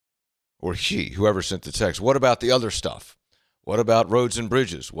mentioned? Or whoever sent the text. What about the other stuff? What about roads and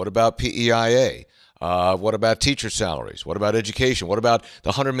bridges? What about PEIA? What about teacher salaries? What about education? What about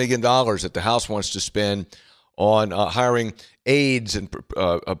the $100 million that the House wants to spend on hiring aides and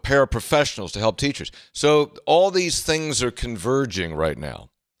paraprofessionals to help teachers? So all these things are converging right now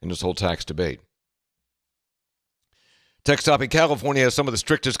in this whole tax debate. Text topic: California has some of the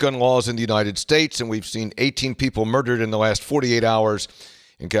strictest gun laws in the United States, and we've seen 18 people murdered in the last 48 hours.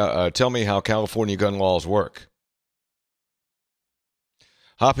 And tell me how California gun laws work.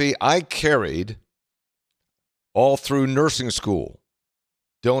 Hoppy, I carried all through nursing school.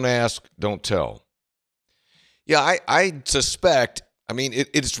 Don't ask, don't tell. Yeah, I suspect,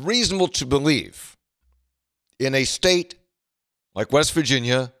 it's reasonable to believe in a state like West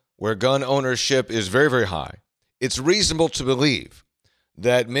Virginia, where gun ownership is very, very high, it's reasonable to believe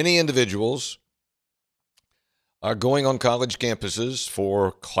that many individuals are going on college campuses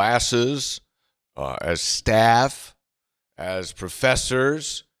for classes as staff, as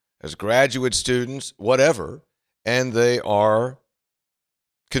professors, as graduate students, whatever, and they are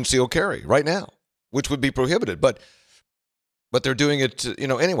concealed carry right now, which would be prohibited. But they're doing it,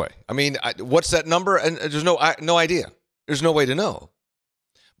 anyway. What's that number? And there's no idea. There's no way to know.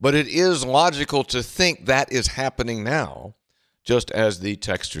 But it is logical to think that is happening now, just as the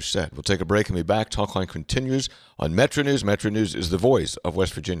texter said. We'll take a break and be back. Talkline continues on Metro News. Metro News is the voice of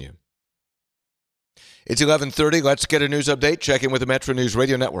West Virginia. It's 11:30. Let's get a news update. Check in with the Metro News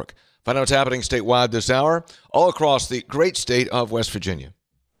Radio Network. Find out what's happening statewide this hour, all across the great state of West Virginia.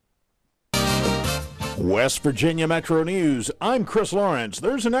 West Virginia Metro News. I'm Chris Lawrence.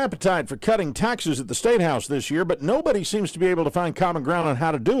 There's an appetite for cutting taxes at the State House this year, but nobody seems to be able to find common ground on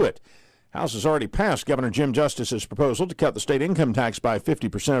how to do it. House has already passed Governor Jim Justice's proposal to cut the state income tax by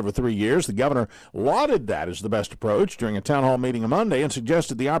 50% over 3 years. The governor lauded that as the best approach during a town hall meeting on Monday and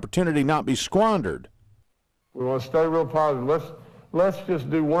suggested the opportunity not be squandered. We want to stay real positive. Let's just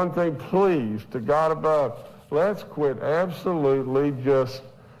do one thing, please, to God above. Let's quit absolutely just,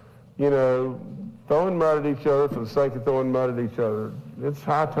 throwing mud at each other for the sake of throwing mud at each other. It's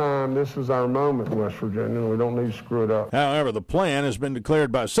high time. This is our moment in West Virginia, and we don't need to screw it up. However, the plan has been declared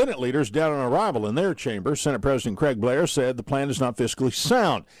by Senate leaders dead on arrival in their chamber. Senate President Craig Blair said the plan is not fiscally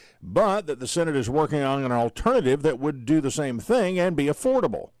sound, but that the Senate is working on an alternative that would do the same thing and be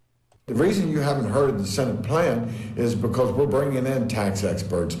affordable. The reason you haven't heard the Senate plan is because we're bringing in tax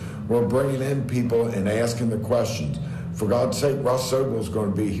experts. We're bringing in people and asking the questions. For God's sake, Russ Sobel is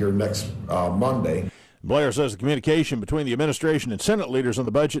going to be here next Monday. Blair says the communication between the administration and Senate leaders on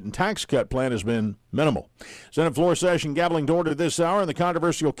the budget and tax cut plan has been minimal. Senate floor session gaveling to order this hour, and the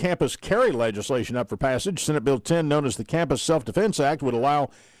controversial campus carry legislation up for passage. Senate Bill 10, known as the Campus Self-Defense Act, would allow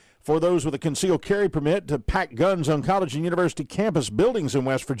for those with a concealed carry permit to pack guns on college and university campus buildings in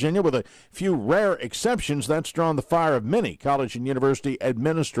West Virginia, with a few rare exceptions. That's drawn the fire of many college and university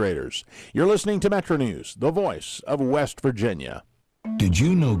administrators. You're listening to Metro News, the voice of West Virginia. Did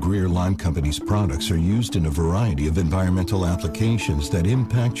you know Greer Lime Company's products are used in a variety of environmental applications that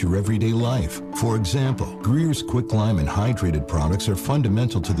impact your everyday life? For example, Greer's Quick Lime and Hydrated products are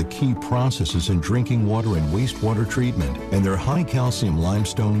fundamental to the key processes in drinking water and wastewater treatment, and their high-calcium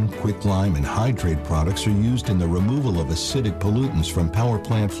limestone, Quick Lime, and Hydrate products are used in the removal of acidic pollutants from power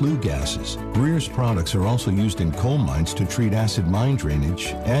plant flue gases. Greer's products are also used in coal mines to treat acid mine drainage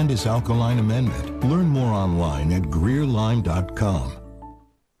and as alkaline amendment. Learn more online at GreerLime.com.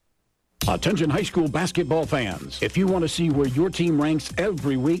 Attention high school basketball fans. If you want to see where your team ranks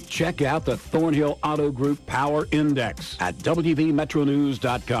every week, check out the Thornhill Auto Group Power Index at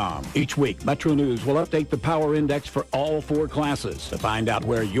WVMetroNews.com. Each week, Metro News will update the Power Index for all 4 classes. To find out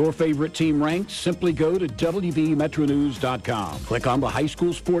where your favorite team ranks, simply go to WVMetroNews.com. Click on the High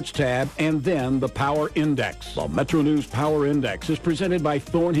School Sports tab and then the Power Index. The Metro News Power Index is presented by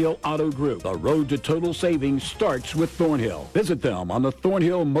Thornhill Auto Group. The road to total savings starts with Thornhill. Visit them on the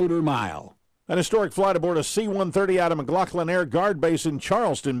Thornhill Motor Mile. An historic flight aboard a C-130 out of McLaughlin Air Guard Base in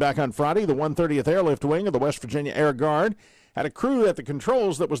Charleston back on Friday. The 130th Airlift Wing of the West Virginia Air Guard had a crew at the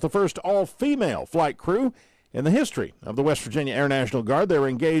controls that was the first all-female flight crew in the history of the West Virginia Air National Guard. They were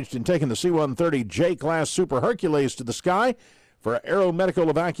engaged in taking the C-130 J-Class Super Hercules to the sky for an aeromedical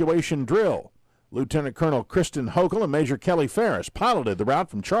evacuation drill. Lieutenant Colonel Kristen Hochul and Major Kelly Ferris piloted the route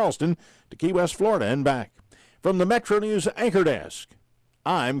from Charleston to Key West, Florida, and back. From the Metro News Anchor Desk,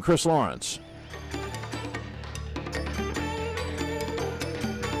 I'm Chris Lawrence.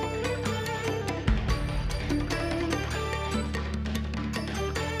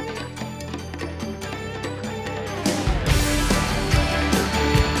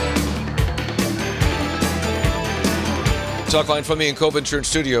 Talkline from me in Cove Insurance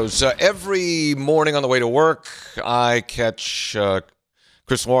Studios. Every morning on the way to work, I catch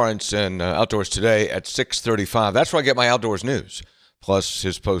Chris Lawrence in Outdoors Today at 6:35. That's where I get my outdoors news, plus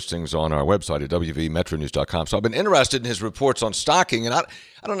his postings on our website at WVMetroNews.com. So I've been interested in his reports on stocking, and I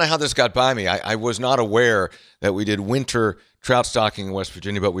don't know how this got by me. I was not aware that we did winter trout stocking in West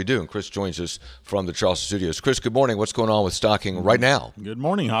Virginia, but we do. And Chris joins us from the Charleston studios. Chris, good morning. What's going on with stocking right now? Good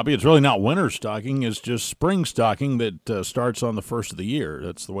morning, Hobby. It's really not winter stocking. It's just spring stocking that starts on the first of the year.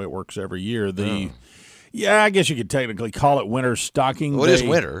 That's the way it works every year. Yeah, I guess you could technically call it winter stocking. Well, it is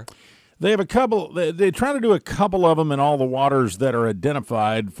winter. They have a couple. They try to do a couple of them in all the waters that are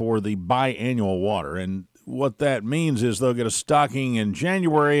identified for the biannual water. And what that means is they'll get a stocking in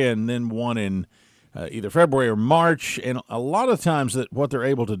January and then one in either February or March. And a lot of times that what they're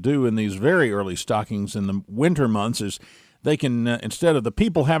able to do in these very early stockings in the winter months is they can, instead of the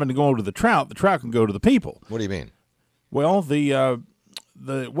people having to go to the trout can go to the people. What do you mean? Well, the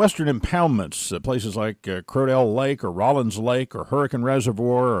western impoundments, places like Crodell Lake or Rollins Lake or Hurricane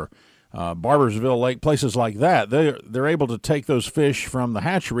Reservoir or Barbersville Lake, places like that, they're able to take those fish from the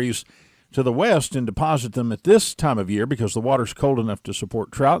hatcheries to the west and deposit them at this time of year because the water's cold enough to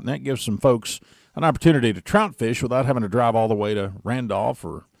support trout, and that gives some folks an opportunity to trout fish without having to drive all the way to Randolph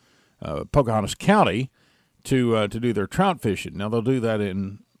or Pocahontas County to do their trout fishing. Now, they'll do that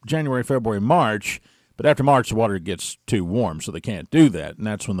in January, February, March, but after March, the water gets too warm, so they can't do that, and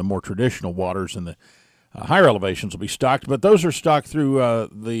that's when the more traditional waters and the higher elevations will be stocked. But those are stocked through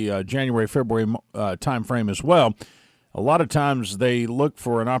the January, February time frame as well. A lot of times they look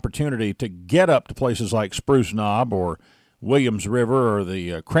for an opportunity to get up to places like Spruce Knob or Williams River or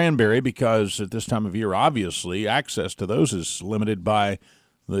the Cranberry because at this time of year, obviously, access to those is limited by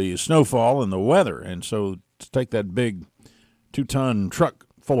the snowfall and the weather. And so to take that big 2-ton truck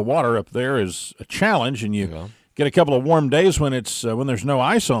full of water up there is a challenge, and you get a couple of warm days when it's when there's no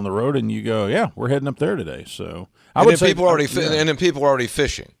ice on the road, and you go, yeah, we're heading up there today. So and then people are already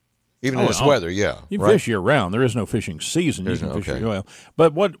fishing. Even in this weather, yeah. You fish year-round. There is no fishing season. You can fish well.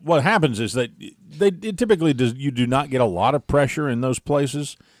 But what happens is that typically you do not get a lot of pressure in those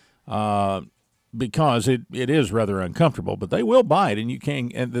places because it is rather uncomfortable. But they will bite,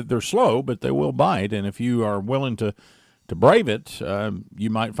 and they're slow, but they will bite. And if you are willing to brave it, you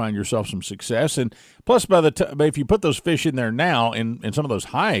might find yourself some success. And plus, if you put those fish in there now in some of those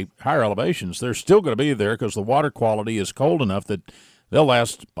higher elevations, they're still going to be there because the water quality is cold enough that they'll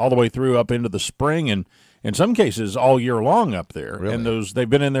last all the way through up into the spring and in some cases all year long up there. Really? And they've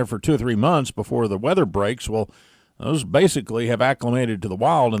been in there for 2 or 3 months before the weather breaks. Well, those basically have acclimated to the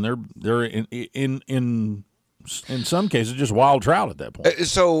wild, and they're in some cases just wild trout at that point.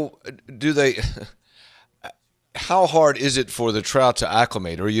 So do they? How hard is it for the trout to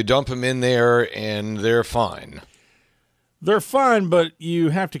acclimate, or you dump them in there and they're fine? They're fine, but you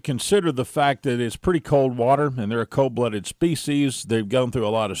have to consider the fact that it's pretty cold water, and they're a cold-blooded species. They've gone through a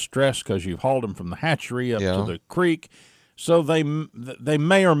lot of stress because you've hauled them from the hatchery up to the creek. So they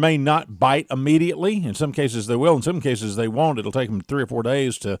may or may not bite immediately. In some cases they will. In some cases they won't. It'll take them 3 or 4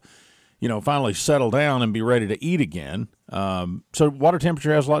 days to, finally settle down and be ready to eat again. So water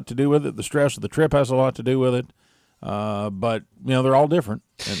temperature has a lot to do with it. The stress of the trip has a lot to do with it. But, they're all different,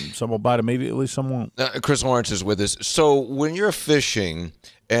 and some will bite immediately, some won't. Chris Lawrence is with us. So when you're fishing,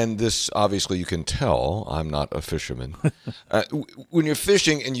 and this obviously you can tell, I'm not a fisherman. When you're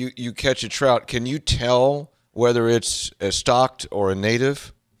fishing and you catch a trout, can you tell whether it's a stocked or a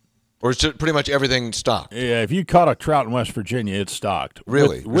native? Or is it pretty much everything stocked? Yeah, if you caught a trout in West Virginia, it's stocked.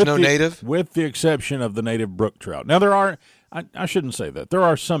 Really? There's no native? With the exception of the native brook trout. Now, there are, I shouldn't say that. There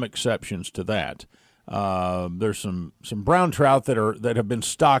are some exceptions to that. There's some brown trout that have been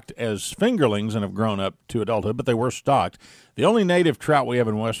stocked as fingerlings and have grown up to adulthood, but they were stocked. The only native trout we have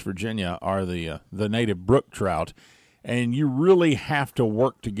in West Virginia are the native brook trout, and you really have to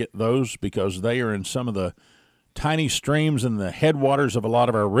work to get those because they are in some of the tiny streams in the headwaters of a lot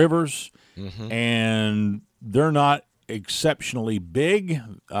of our rivers, and they're not exceptionally big.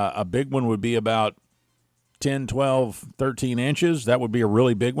 A big one would be about 10, 12, 13 inches. That would be a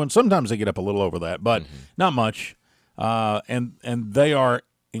really big one. Sometimes they get up a little over that, but not much. And they are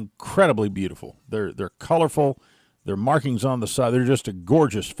incredibly beautiful. They're colorful. Their markings on the side, they're just a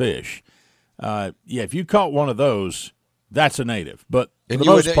gorgeous fish. If you caught one of those, that's a native. But for the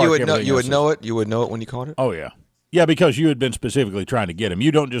most part, you would know it. You would know it when you caught it. Oh yeah. Yeah, because you had been specifically trying to get them.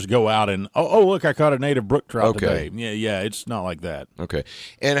 You don't just go out and, look, I caught a native brook trout today. Yeah, it's not like that. Okay.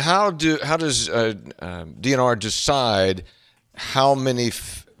 And how does DNR decide how many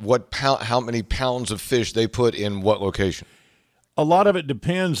pounds of fish they put in what location? A lot of it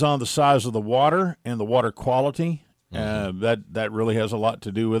depends on the size of the water and the water quality. That really has a lot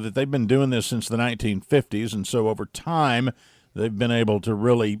to do with it. They've been doing this since the 1950s, and so over time they've been able to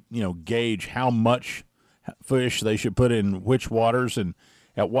really, gauge how much fish they should put in which waters and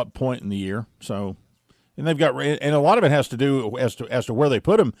at what point in the year. So, and they've got, and a lot of it has to do as to where they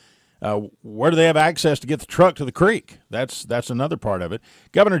put them. Where do they have access to get the truck to the creek? That's another part of it.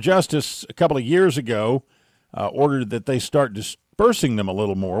 Governor Justice a couple of years ago ordered that they start dispersing them a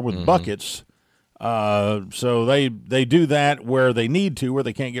little more with buckets. So they do that where they need to, where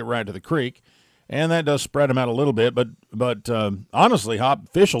they can't get right to the creek. And that does spread them out a little bit, but honestly,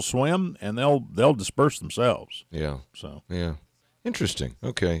 fish will swim and they'll disperse themselves. Yeah. So yeah, interesting.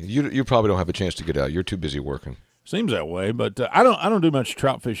 Okay, you probably don't have a chance to get out. You're too busy working. Seems that way, but I don't do much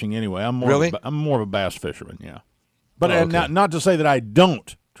trout fishing anyway. I'm more of a bass fisherman. Yeah, but not to say that I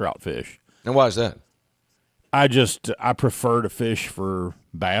don't trout fish. And why is that? I prefer to fish for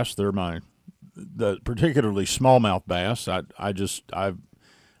bass. They're particularly smallmouth bass.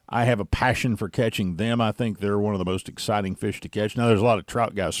 I have a passion for catching them. I think they're one of the most exciting fish to catch. Now, there's a lot of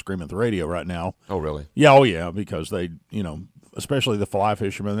trout guys screaming at the radio right now. Oh, really? Yeah, because they, especially the fly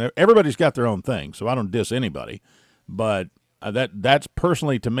fishermen, everybody's got their own thing, so I don't diss anybody. But that's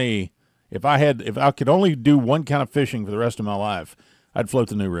personally to me, if I could only do one kind of fishing for the rest of my life, I'd float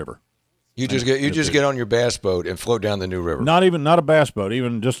the New River. You just get on your bass boat and float down the New River. Not a bass boat,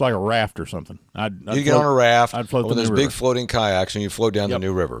 even just like a raft or something. You get on a raft. I'd float with the New those River. big floating kayaks, and you float down the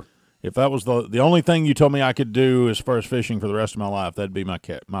New River. If that was the only thing you told me I could do as far as fishing for the rest of my life, that'd be my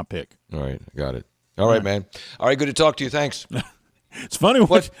pick. All right, got it. All right, man. All right, good to talk to you. Thanks. It's funny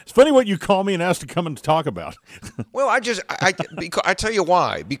what you call me and ask to come and talk about. Well, I tell you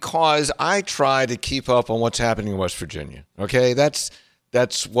why. Because I try to keep up on what's happening in West Virginia. Okay, that's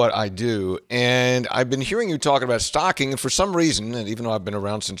what I do. And I've been hearing you talking about stocking, and for some reason, and even though I've been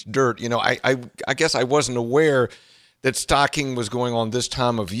around since dirt, I guess I wasn't aware that stocking was going on this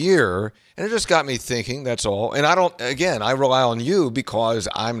time of year, and it just got me thinking, that's all. And I rely on you because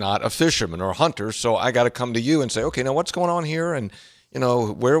I'm not a fisherman or a hunter, so I got to come to you and say, okay, now what's going on here, and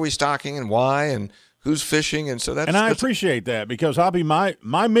where are we stocking and why, and who's fishing, and so I appreciate that because Hobby,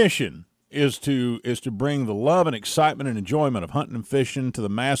 my mission is to bring the love and excitement and enjoyment of hunting and fishing to the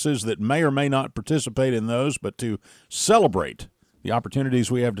masses that may or may not participate in those, but to celebrate the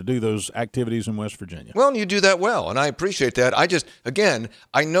opportunities we have to do those activities in West Virginia. Well, and you do that well, and I appreciate that.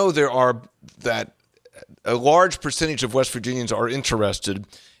 I know there are that a large percentage of West Virginians are interested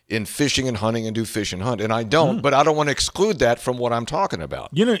in fishing and hunting and do fish and hunt, and I don't. But I don't want to exclude that from what I'm talking about.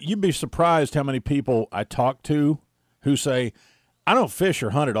 You know, you'd be surprised how many people I talk to who say, I don't fish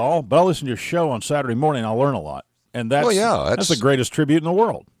or hunt at all, but I'll listen to your show on Saturday morning and I'll learn a lot. And that's the greatest tribute in the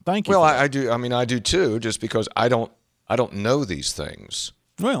world. Thank you. Well, I do. I mean, I do too, just because I don't know these things.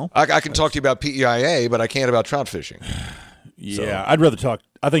 Well, I can talk to you about PEIA, but I can't about trout fishing. Yeah, So. I'd rather talk.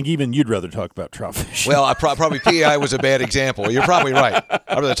 I think even you'd rather talk about trout fishing. Well, probably PEI was a bad example. You're probably right.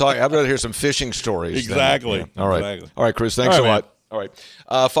 I'd rather hear some fishing stories. Exactly. All right. Exactly. All right, Chris. Thanks All right, a lot. All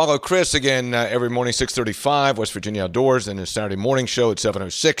right. Follow Chris again every morning, 6:35, West Virginia Outdoors, and his Saturday morning show at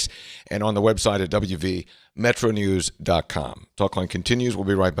 7:06, and on the website at wvmetronews.com. Talkline continues. We'll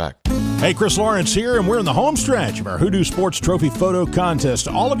be right back. Hey, Chris Lawrence here, and we're in the home stretch of our Hoodoo Sports Trophy Photo Contest.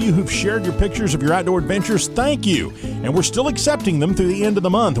 All of you who've shared your pictures of your outdoor adventures, thank you. And we're still accepting them through the end of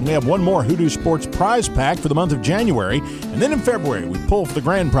the month. And we have one more Hoodoo Sports prize pack for the month of January. And then in February, we pull for the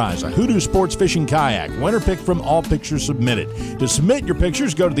grand prize, a Hoodoo Sports Fishing Kayak, winner pick from all pictures submitted. To submit your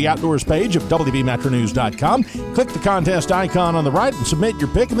pictures, go to the Outdoors page of wvmetronews.com, click the contest icon on the right, and submit your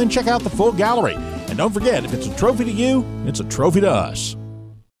pick, and then check out the full gallery. And don't forget, if it's a trophy to you, it's a trophy to us.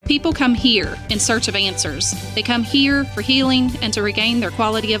 People come here in search of answers. They come here for healing and to regain their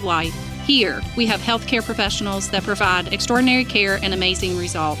quality of life. Here, we have healthcare professionals that provide extraordinary care and amazing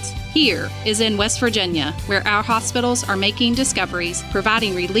results. Here is in West Virginia, where our hospitals are making discoveries,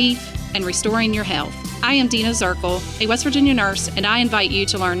 providing relief, and restoring your health. I am Dina Zirkle, a West Virginia nurse, and I invite you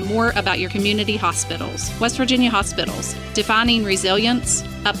to learn more about your community hospitals. West Virginia Hospitals, defining resilience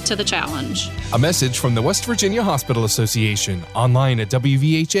up to the challenge. A message from the West Virginia Hospital Association, online at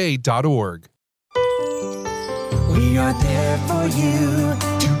wvha.org. We are there for you,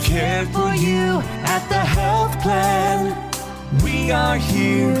 to care for you at the Health Plan. We are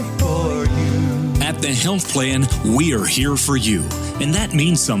here for you. At the Health Plan, we are here for you. And that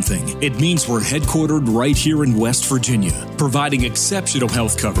means something. It means we're headquartered right here in West Virginia, providing exceptional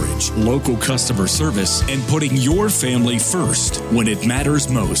health coverage, local customer service, and putting your family first when it matters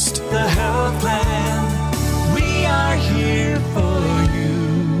most. The Health Plan, we are here for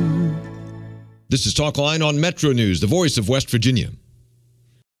you. This is Talkline on Metro News, the voice of West Virginia.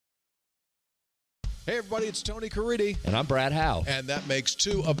 Hey everybody, it's Tony Caridi. And I'm Brad Howe. And that makes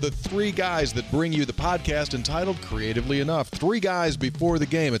two of the three guys that bring you the podcast entitled Creatively Enough. Three guys before the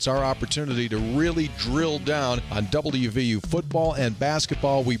game. It's our opportunity to really drill down on WVU football and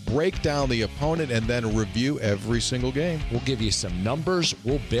basketball. We break down the opponent and then review every single game. We'll give you some numbers.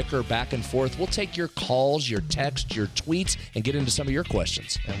 We'll bicker back and forth. We'll take your calls, your texts, your tweets, and get into some of your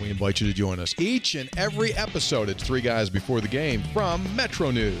questions. And we invite you to join us each and every episode. It's Three Guys Before the Game from Metro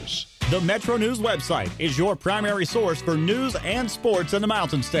News. The Metro News website is your primary source for news and sports in the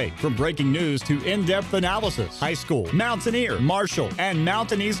Mountain State. From breaking news to in-depth analysis, high school, Mountaineer, Marshall, and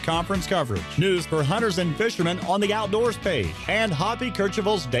Mountain East Conference coverage. News for hunters and fishermen on the Outdoors page. And Hoppy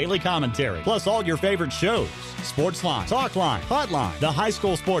Kercheval's daily commentary. Plus all your favorite shows. Sports Line, Talkline, Hotline, the High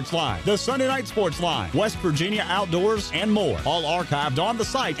School Sports Line, the Sunday Night Sports Line, West Virginia Outdoors, and more. All archived on the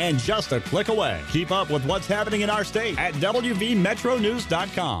site and just a click away. Keep up with what's happening in our state at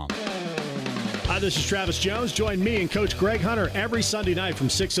wvmetronews.com. Hi, this is Travis Jones. Join me and Coach Greg Hunter every Sunday night from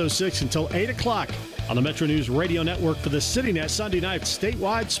 6:06 until 8 o'clock on the Metro News Radio Network for the CityNet Sunday Night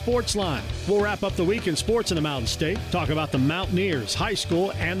Statewide Sports Line. We'll wrap up the week in sports in the Mountain State, talk about the Mountaineers, high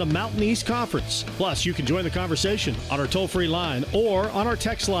school, and the Mountain East Conference. Plus, you can join the conversation on our toll-free line or on our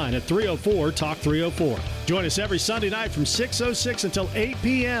text line at 304-TALK-304. Join us every Sunday night from 6:06 until 8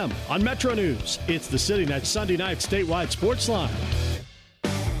 p.m. on Metro News. It's the CityNet Sunday Night Statewide Sports Line.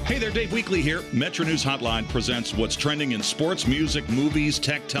 Hey there, Dave Weekley here. Metro News Hotline presents what's trending in sports, music, movies,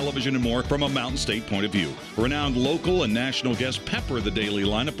 tech, television, and more from a Mountain State point of view. Renowned local and national guests pepper the daily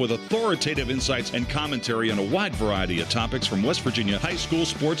lineup with authoritative insights and commentary on a wide variety of topics from West Virginia high school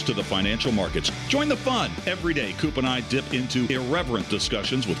sports to the financial markets. Join the fun. Every day, Coop and I dip into irreverent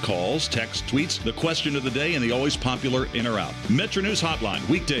discussions with calls, texts, tweets, the question of the day, and the always popular in or out. Metro News Hotline,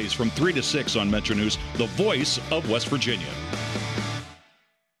 weekdays from 3 to 6 on Metro News, the voice of West Virginia.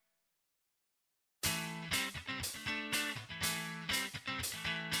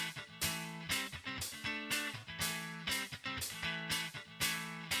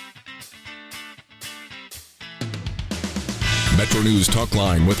 Metro News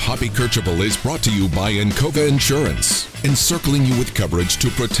Talkline with Hoppy Kercheval is brought to you by Encova Insurance, encircling you with coverage to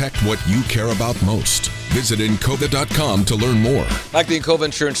protect what you care about most. Visit Encova.com to learn more. Like the Encova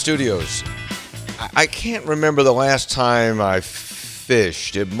Insurance Studios, I can't remember the last time I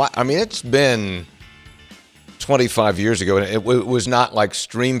fished. It's been 25 years ago, and it was not like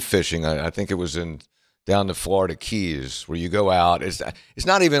stream fishing. I think it was in down the Florida Keys where you go out. It's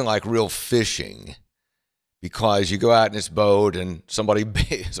not even like real fishing because you go out in this boat and somebody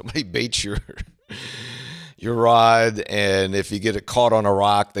baits your rod, and if you get it caught on a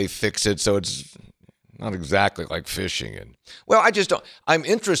rock, they fix it. So it's not exactly like fishing. And well, I just don't. I'm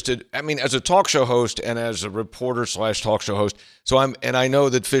interested. I mean, as a talk show host and as a reporter / talk show host. I know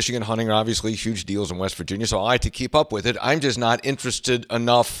that fishing and hunting are obviously huge deals in West Virginia. So I like to keep up with it. I'm just not interested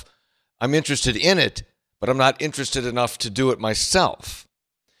enough. I'm interested in it, but I'm not interested enough to do it myself.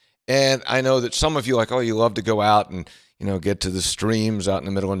 And I know that some of you are like, oh, you love to go out and, get to the streams out in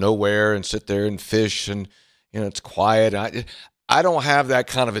the middle of nowhere and sit there and fish and, it's quiet. I don't have that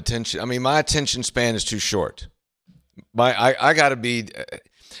kind of attention. I mean, my attention span is too short. I got to be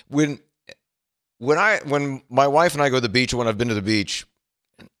when my wife and I go to the beach, or when I've been to the beach,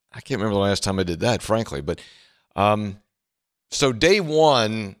 I can't remember the last time I did that, frankly. But so day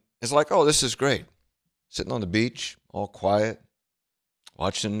one is like, oh, this is great. Sitting on the beach, all quiet,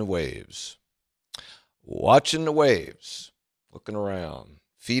 watching the waves, looking around,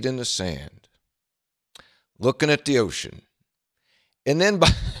 feet in the sand, looking at the ocean. And then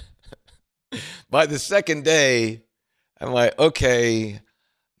by the second day, I'm like, okay,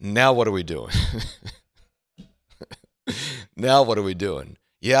 now what are we doing? Now what are we doing?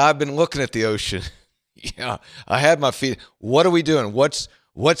 Yeah, I've been looking at the ocean. Yeah, I had my feet. What are we doing?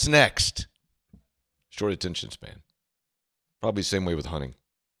 What's next? Short attention span. Probably the same way with hunting.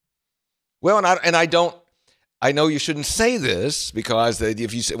 Well, I know you shouldn't say this because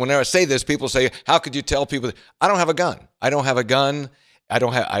whenever I say this, people say, how could you tell people? I don't have a gun.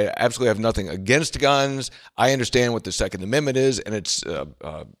 I absolutely have nothing against guns. I understand what the Second Amendment is, and it's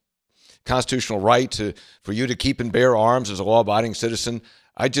constitutional right for you to keep and bear arms as a law-abiding citizen.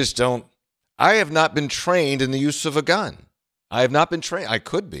 I have not been trained in the use of a gun. I have not been trained. I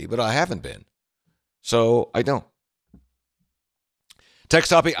could be, but I haven't been. So I don't. Text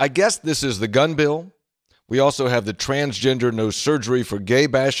topic, I guess this is the gun bill. We also have the transgender no surgery for gay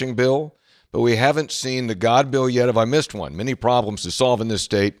bashing bill, but we haven't seen the God bill yet. Have I missed one? Many problems to solve in this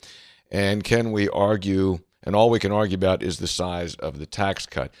state, and can we argue, and all we can argue about is the size of the tax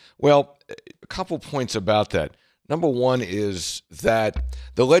cut. Well, a couple points about that. Number one is that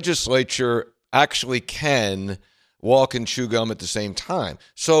the legislature actually can walk and chew gum at the same time.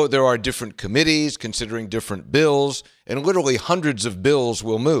 So there are different committees considering different bills, and literally hundreds of bills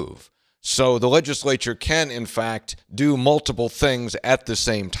will move. So the legislature can, in fact, do multiple things at the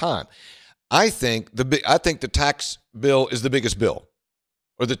same time. I think the tax bill is the biggest bill,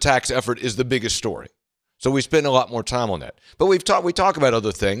 or the tax effort is the biggest story. So we spend a lot more time on that. But we talk about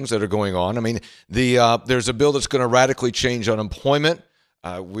other things that are going on. I mean, there's a bill that's going to radically change unemployment.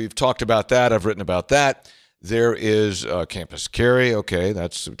 We've talked about that. I've written about that. There is campus carry. Okay,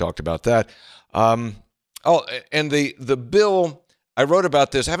 we talked about that. And the bill, I wrote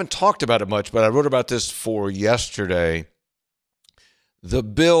about this. I haven't talked about it much, but I wrote about this for yesterday. The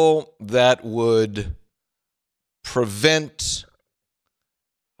bill that would prevent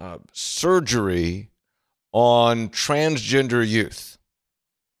surgery on transgender youth.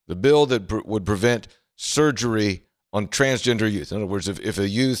 The bill that would prevent surgery on transgender youth. In other words, if a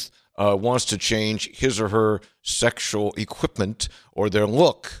youth wants to change his or her sexual equipment or their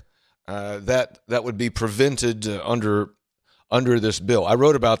look, that would be prevented under this bill. I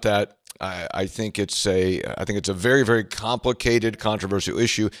wrote about that. I think it's a very, very complicated, controversial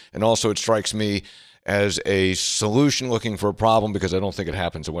issue, and also it strikes me as a solution looking for a problem because I don't think it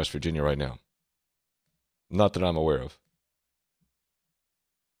happens in West Virginia right now. Not that I'm aware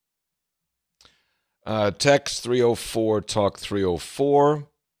of. Text 304 Talk 304.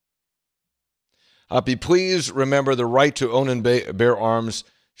 Hoppy, please remember the right to own and bear arms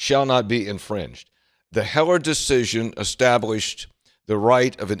shall not be infringed. The Heller decision established the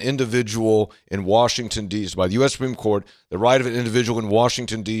right of an individual in Washington, D.C., by the U.S. Supreme Court, the right of an individual in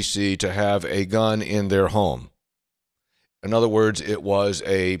Washington, D.C. to have a gun in their home. In other words, it was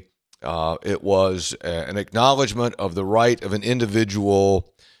an acknowledgement of the right of an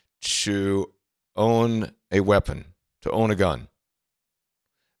individual to own a weapon, to own a gun.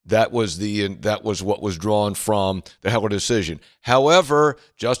 That was what was drawn from the Heller decision. However,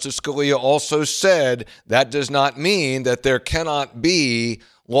 Justice Scalia also said that does not mean that there cannot be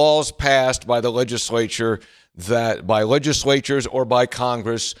laws passed by the legislature, by legislatures or by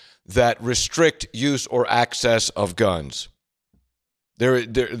Congress, that restrict use or access of guns. There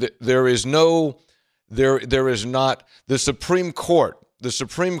is not. The Supreme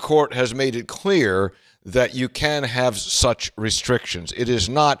Court has made it clear that you can have such restrictions. It is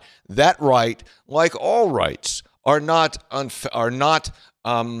not that right, like all rights, are not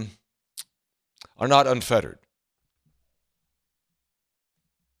are not unfettered.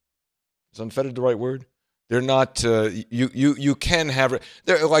 Is unfettered the right word? They're not, you can have,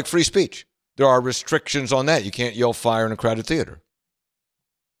 they're like free speech. There are restrictions on that. You can't yell fire in a crowded theater.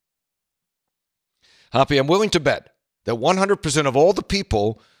 Hoppy, I'm willing to bet that 100% of all the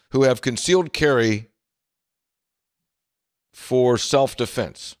people who have concealed carry for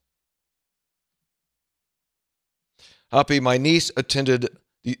self-defense. Hoppy, my niece attended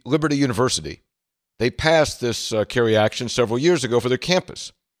the Liberty University. They passed this carry action several years ago for their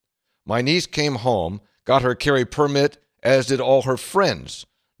campus. My niece came home, got her carry permit, as did all her friends.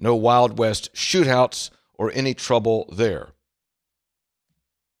 No Wild West shootouts or any trouble there.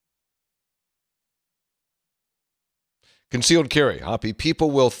 Concealed carry, Hoppy.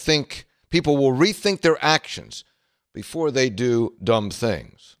 People will rethink their actions before they do dumb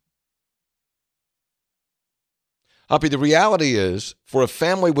things. Hoppy, the reality is, for a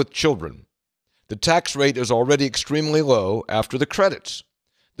family with children, the tax rate is already extremely low after the credits.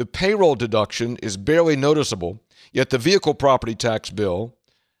 The payroll deduction is barely noticeable, yet the vehicle property tax bill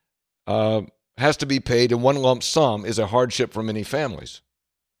has to be paid in one lump sum is a hardship for many families.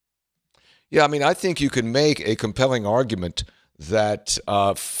 Yeah, I mean, I think you can make a compelling argument that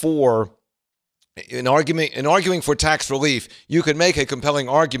in arguing for tax relief, you can make a compelling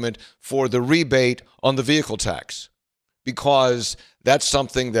argument for the rebate on the vehicle tax, because that's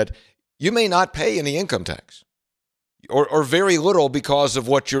something that you may not pay any income tax or very little because of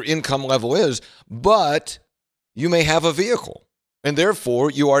what your income level is, but you may have a vehicle and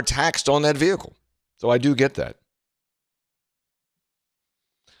therefore you are taxed on that vehicle. So I do get that.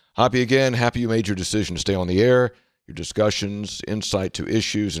 Hoppy, again, happy you made your decision to stay on the air. Your discussions, insight to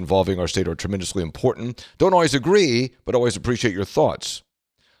issues involving our state are tremendously important. Don't always agree, but always appreciate your thoughts.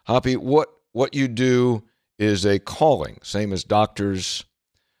 Hoppy, what you do is a calling, same as doctors,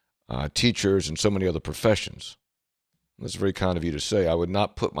 teachers, and so many other professions. That's very kind of you to say. I would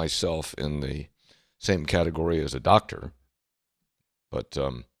not put myself in the same category as a doctor, but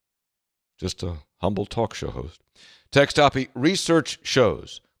just a humble talk show host. Text Hoppy, research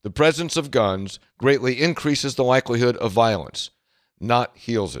shows the presence of guns greatly increases the likelihood of violence, not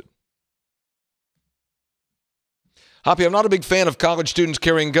heals it. Hoppy, I'm not a big fan of college students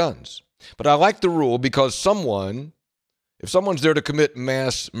carrying guns, but I like the rule because if someone's there to commit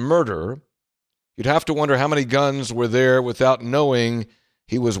mass murder, you'd have to wonder how many guns were there without knowing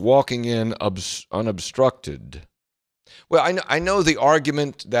he was walking in unobstructed. Well, I know the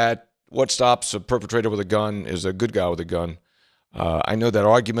argument that what stops a perpetrator with a gun is a good guy with a gun. I know that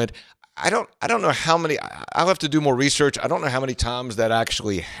argument. I don't know how many. I'll have to do more research. I don't know how many times that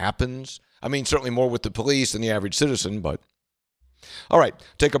actually happens. I mean, certainly more with the police than the average citizen, but. All right,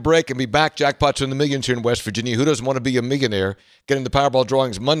 take a break and be back. Jackpots in the millions here in West Virginia. Who doesn't want to be a millionaire? Getting the Powerball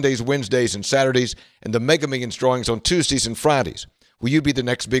drawings Mondays, Wednesdays, and Saturdays, and the Mega Millions drawings on Tuesdays and Fridays. Will you be the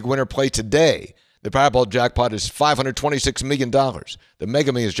next big winner? Play today. The Powerball jackpot is $526 million. The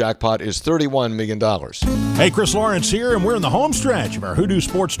Mega Millions jackpot is $31 million. Hey, Chris Lawrence here, and we're in the home stretch of our Hoodoo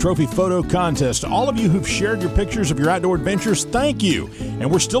Sports Trophy Photo Contest. All of you who've shared your pictures of your outdoor adventures, thank you. And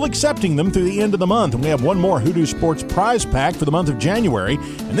we're still accepting them through the end of the month. And we have one more Hoodoo Sports prize pack for the month of January.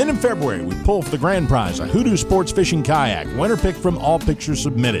 And then in February, we pull for the grand prize, a Hoodoo Sports Fishing Kayak. Winner pick from all pictures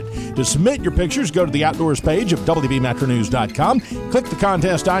submitted. To submit your pictures, go to the Outdoors page of WVMetroNews.com. Click the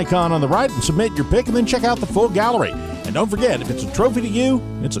contest icon on the right and submit your pick, and then check out the full gallery. And don't forget, if it's a trophy to you,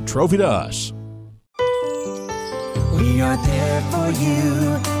 it's a trophy to us. We are there for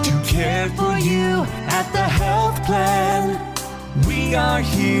you, to care for you at the health plan. We are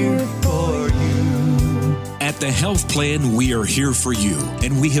here for you. At the Health Plan, we are here for you,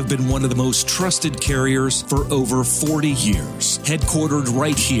 and we have been one of the most trusted carriers for over 40 years. Headquartered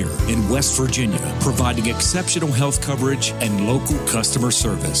right here in West Virginia, providing exceptional health coverage and local customer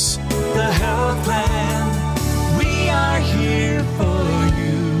service. The Health Plan, we are here for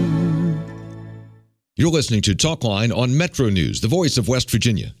you. You're listening to Talkline on Metro News, the voice of West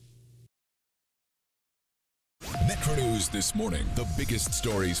Virginia. Metro News this morning. The biggest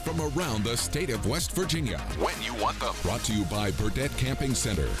stories from around the state of West Virginia. When you want them. Brought to you by Burdette Camping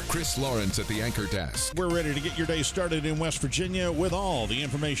Center. Chris Lawrence at the anchor desk. We're ready to get your day started in West Virginia with all the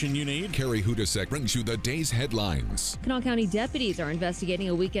information you need. Carrie Hudasek brings you the day's headlines. Kanawha County deputies are investigating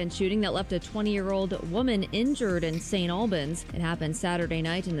a weekend shooting that left a 20-year-old woman injured in St. Albans. It happened Saturday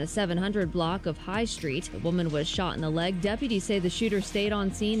night in the 700 block of High Street. The woman was shot in the leg. Deputies say the shooter stayed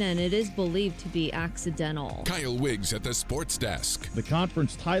on scene and it is believed to be accidental. Kyle Wiggs at the Sports Desk. The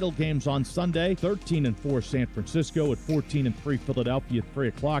conference title games on Sunday: 13-4 San Francisco at 14-3 Philadelphia at 3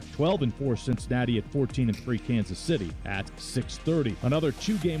 o'clock, 12-4 Cincinnati at 14-3 Kansas City at 6:30. Another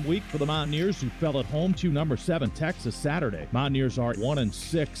two-game week for the Mountaineers, who fell at home to number 7 Texas Saturday. Mountaineers are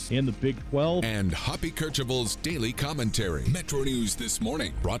 1-6 in the Big 12. And Hoppy Kercheval's Daily Commentary. Metro News This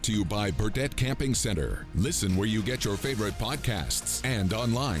Morning, brought to you by Burdette Camping Center. Listen where you get your favorite podcasts and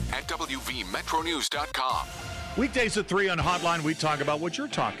online at WVMetroNews.com. Weekdays at 3 on Hotline, we talk about what you're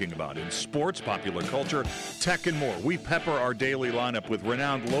talking about in sports, popular culture, tech, and more. We pepper our daily lineup with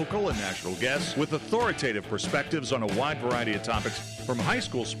renowned local and national guests with authoritative perspectives on a wide variety of topics, from high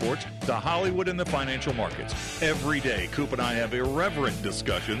school sports to Hollywood and the financial markets. Every day, Coop and I have irreverent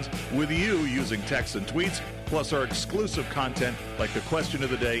discussions with you using texts and tweets, plus our exclusive content like the question of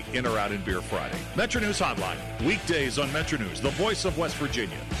the day, In or Out in Beer Friday. Metro News Hotline, weekdays on Metro News, the voice of West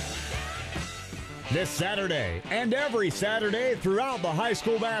Virginia. This Saturday and every Saturday throughout the high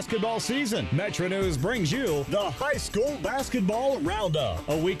school basketball season, Metro News brings you the High School Basketball Roundup,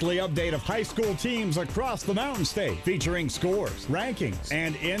 a weekly update of high school teams across the Mountain State, featuring scores, rankings,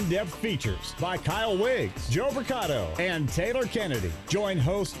 and in-depth features by Kyle Wiggs, Joe Mercado, and Taylor Kennedy. Join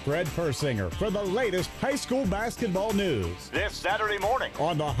host Fred Persinger for the latest high school basketball news this Saturday morning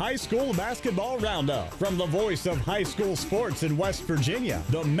on the High School Basketball Roundup from the voice of high school sports in West Virginia,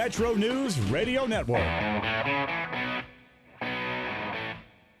 the Metro News Radio Network.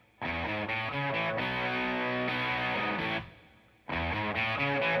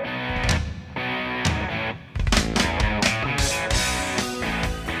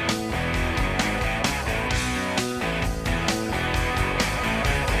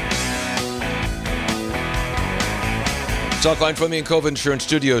 Talkline from the Encova Insurance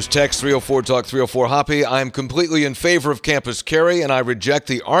Studios. Text 304-TALK 304-HOPPY. I'm completely in favor of campus carry, and I reject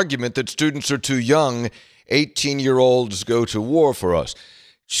the argument that students are too young. 18-year-olds go to war for us.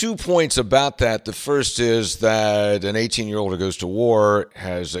 2 points about that. The first is that an 18-year-old who goes to war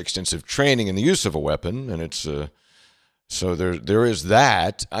has extensive training in the use of a weapon, and it's so there is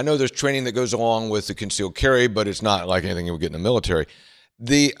that. I know there's training that goes along with the concealed carry, but it's not like anything you would get in the military.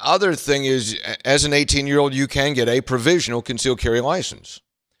 The other thing is, as an 18-year-old, you can get a provisional concealed carry license.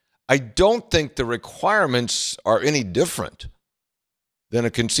 I don't think the requirements are any different than a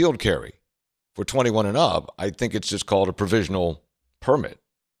concealed carry for 21 and up. I think it's just called a provisional permit.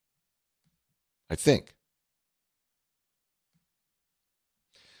 I think.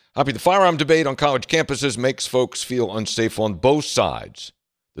 Hoppy, the firearm debate on college campuses makes folks feel unsafe on both sides.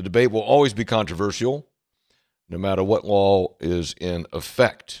 The debate will always be controversial, no matter what law is in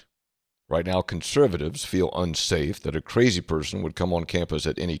effect. Right now, conservatives feel unsafe that a crazy person would come on campus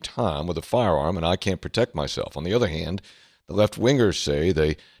at any time with a firearm and I can't protect myself. On the other hand, the left-wingers say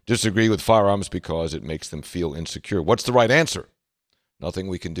they disagree with firearms because it makes them feel insecure. What's the right answer? Nothing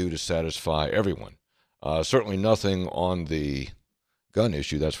we can do to satisfy everyone. Certainly nothing on the gun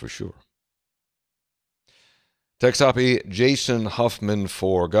issue, that's for sure. Text Hoppy, Jason Huffman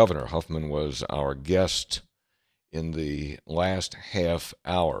for governor. Huffman was our guest in the last half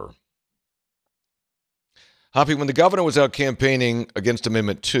hour. Hoppy, when the governor was out campaigning against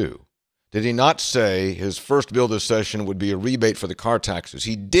Amendment 2, did he not say his first bill this session would be a rebate for the car taxes?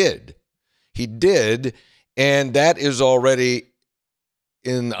 He did. He did, and that is already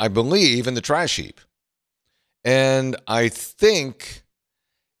in, I believe, in the trash heap. And I think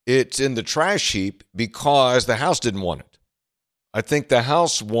it's in the trash heap because the House didn't want it. I think the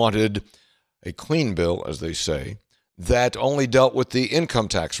House wanted a clean bill, as they say, that only dealt with the income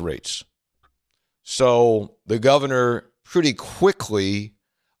tax rates. So the governor pretty quickly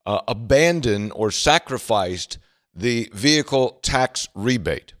abandoned or sacrificed the vehicle tax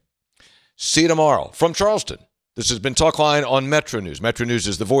rebate. See you tomorrow. From Charleston, this has been Talkline on Metro News. Metro News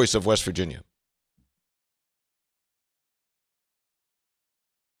is the voice of West Virginia.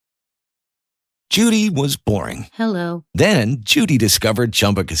 Judy was boring. Hello. Then Judy discovered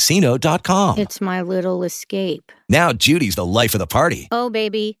ChumbaCasino.com. It's my little escape. Now Judy's the life of the party. Oh,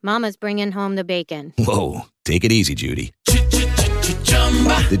 baby, mama's bringing home the bacon. Whoa, take it easy, Judy.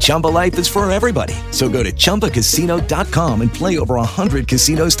 The Chumba life is for everybody. So go to ChumbaCasino.com and play over 100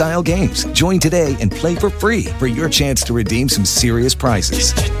 casino-style games. Join today and play for free for your chance to redeem some serious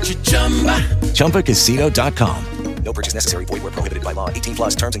prizes. ChumbaCasino.com. No purchase necessary. Void where prohibited by law.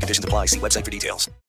 18+ terms and conditions apply. See website for details.